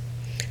purposes.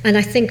 And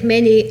I think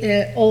many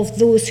of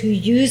those who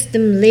used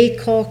them,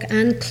 Laycock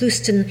and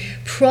Clouston,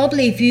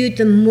 probably viewed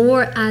them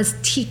more as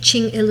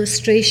teaching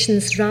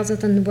illustrations rather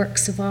than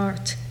works of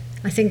art.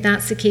 I think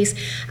that's the case.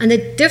 And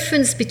the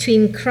difference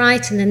between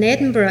Crichton and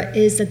Edinburgh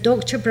is that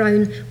Dr.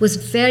 Browne was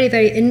very,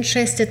 very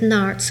interested in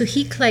art, so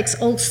he collects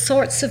all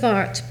sorts of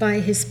art by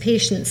his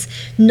patients,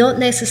 not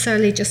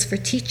necessarily just for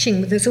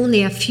teaching. There's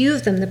only a few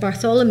of them, the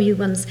Bartholomew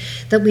ones,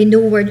 that we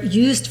know were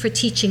used for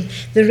teaching.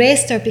 The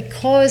rest are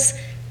because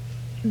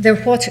they're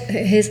what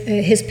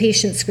his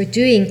patients were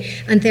doing,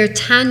 and they're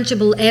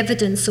tangible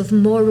evidence of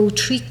moral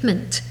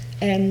treatment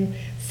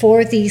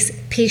for these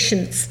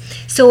patients.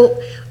 So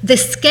the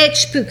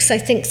sketchbooks, I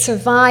think,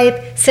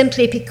 survive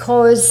simply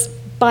because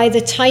by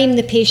the time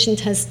the patient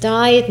has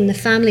died and the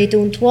family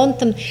don't want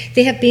them,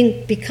 they have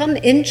become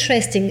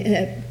interesting.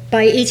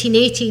 By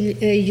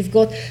 1880, you've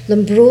got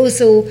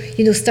Lombroso,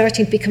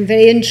 starting to become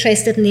very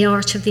interested in the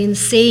art of the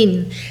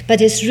insane. But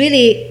it's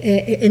really,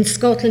 in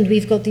Scotland,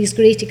 we've got these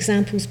great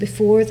examples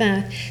before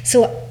that.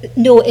 So,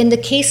 no, in the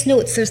case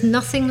notes, there's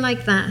nothing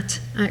like that,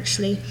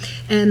 actually.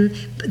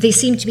 They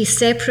seem to be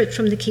separate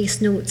from the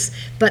case notes,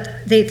 but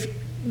they've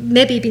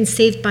maybe been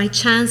saved by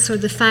chance, or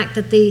the fact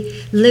that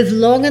they live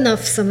long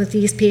enough, some of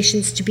these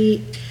patients, to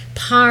be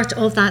part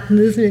of that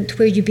movement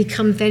where you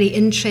become very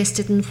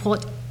interested in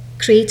what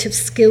creative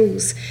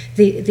skills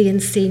the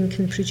insane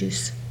can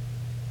produce.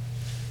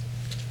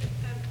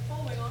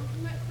 Following on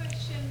from that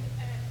question,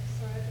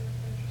 sorry, I don't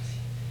know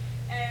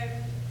if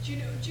I'm do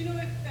you know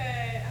if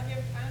have you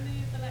ever found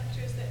any of the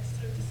lectures that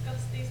sort of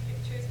discuss these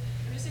pictures?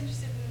 I'm just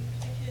interested in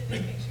particularly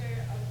the picture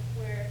of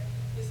where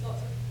there's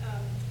lots of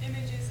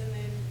images and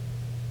then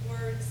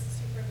words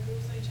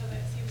superimposed on each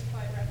other. It seems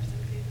quite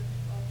representative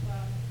of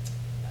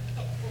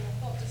a form of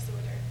thought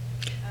disorder,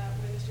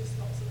 where there's just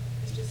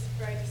it's just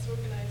very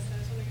disorganized. And I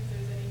was wondering if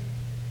there's any,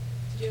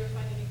 did you ever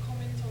find any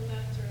comment on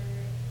that,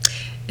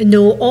 or?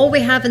 No, all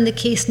we have in the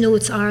case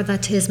notes are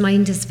that his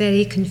mind is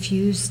very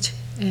confused,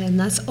 and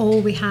that's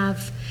all we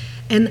have.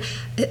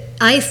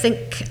 I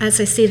think,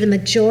 as I say, the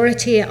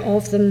majority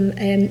of them,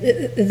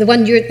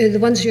 the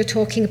ones you're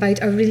talking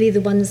about, are really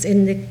the ones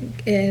in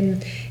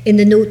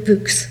the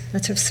notebooks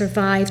that have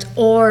survived,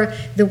 or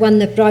the one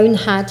that Browne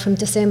had from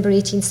December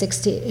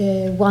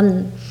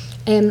 1861.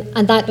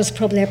 And that was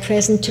probably a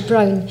present to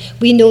Browne.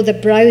 We know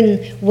that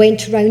Browne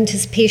went around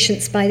his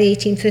patients by the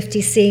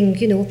 1850s saying,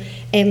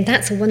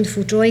 that's a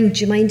wonderful drawing, do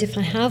you mind if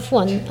I have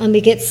one? And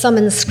we get some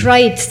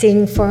inscribed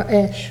saying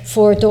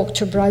for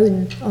Dr.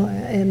 Browne,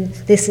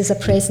 this is a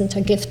present,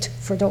 a gift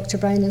for Dr.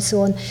 Browne, and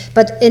so on.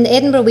 But in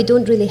Edinburgh we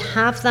don't really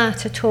have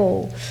that at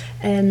all.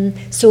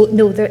 So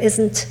no, there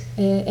isn't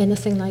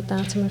anything like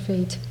that, I'm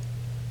afraid.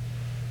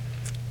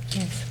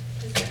 Yes.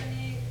 Is there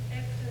any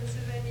evidence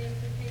of any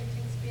of the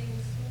paintings being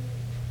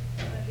sold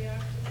by the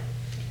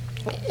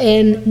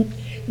artist?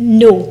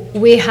 No,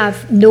 we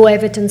have no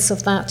evidence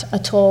of that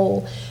at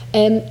all.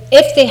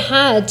 If they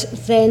had,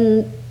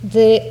 then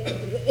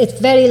it's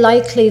very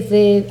likely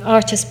the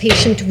artist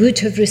patient would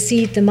have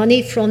received the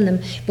money from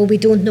them, but we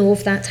don't know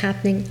if that's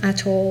happening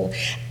at all.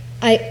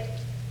 I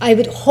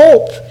would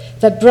hope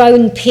that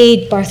Browne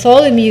paid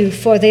Bartholomew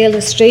for the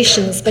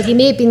illustrations, but he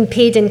may have been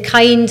paid in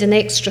kind and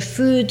extra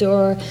food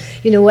or,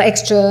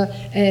 extra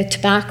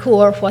tobacco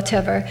or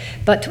whatever.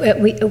 But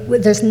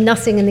there's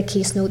nothing in the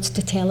case notes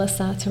to tell us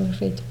that, I'm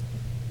afraid.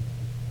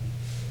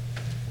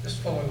 Just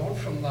following on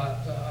from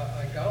that,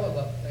 I gather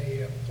that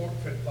the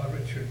portrait by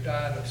Richard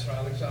Dadd of Sir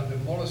Alexander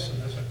Morrison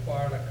has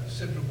acquired a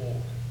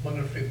considerable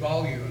monetary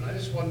value, and I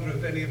just wonder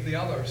if any of the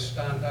others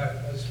stand out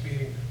as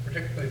being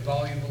particularly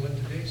valuable in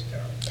today's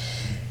terms.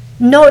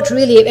 Not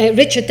really.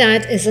 Richard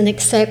Dadd is an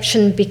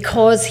exception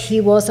because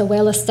he was a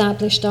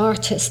well-established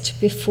artist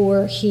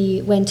before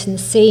he went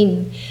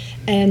insane.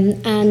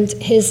 And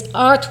his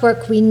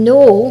artwork, we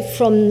know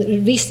from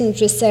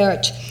recent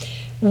research,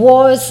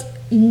 was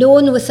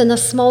known within a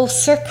small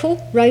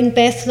circle round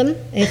Bethlem.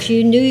 If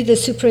you knew the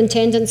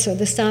superintendents or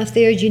the staff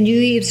there, you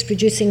knew he was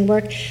producing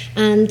work,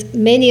 and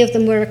many of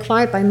them were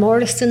acquired by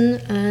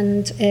Morrison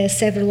and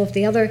several of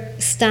the other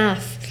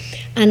staff.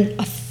 And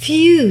a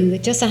few,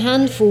 just a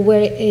handful,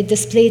 were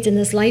displayed in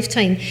his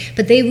lifetime,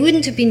 but they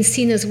wouldn't have been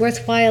seen as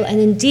worthwhile. And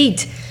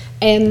indeed,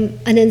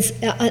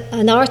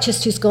 an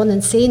artist who's gone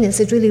insane, is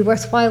it really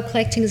worthwhile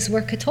collecting his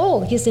work at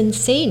all? He's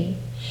insane.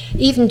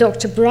 Even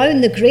Dr. Browne,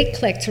 the great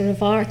collector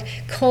of art,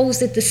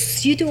 calls it the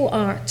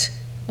pseudo-art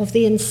of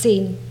the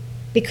insane,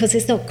 because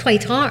it's not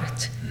quite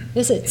art,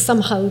 is it,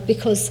 somehow,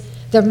 because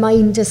their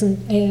mind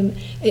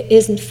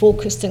isn't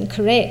focused and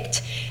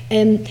correct.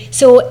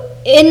 So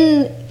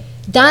in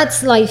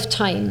Dadd's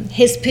lifetime,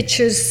 his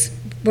pictures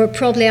were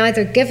probably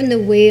either given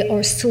away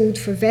or sold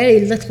for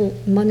very little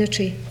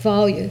monetary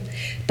value.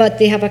 But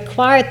they have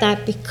acquired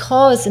that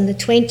because in the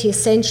 20th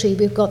century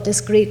we've got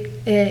this great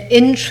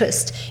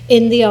interest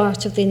in the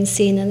art of the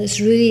insane, and it's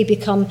really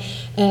become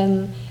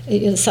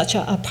such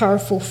a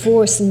powerful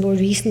force in more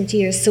recent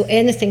years. So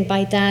anything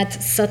by Dadd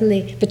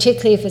suddenly,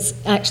 particularly if it's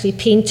actually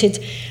painted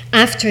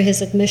after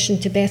his admission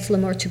to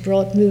Bethlem or to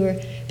Broadmoor,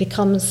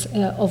 becomes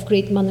of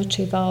great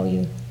monetary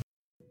value.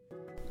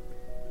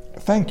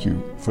 Thank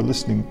you for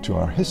listening to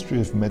our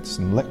History of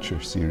Medicine lecture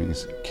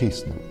series,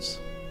 Case Notes.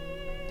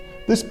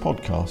 This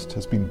podcast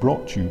has been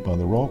brought to you by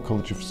the Royal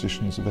College of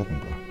Physicians of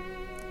Edinburgh.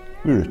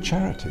 We're a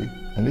charity,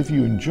 and if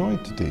you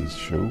enjoyed today's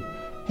show,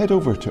 head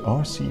over to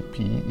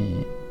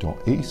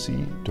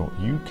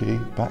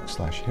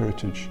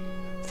rcpe.ac.uk/heritage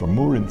for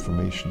more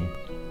information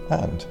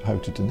and how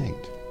to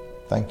donate.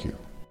 Thank you.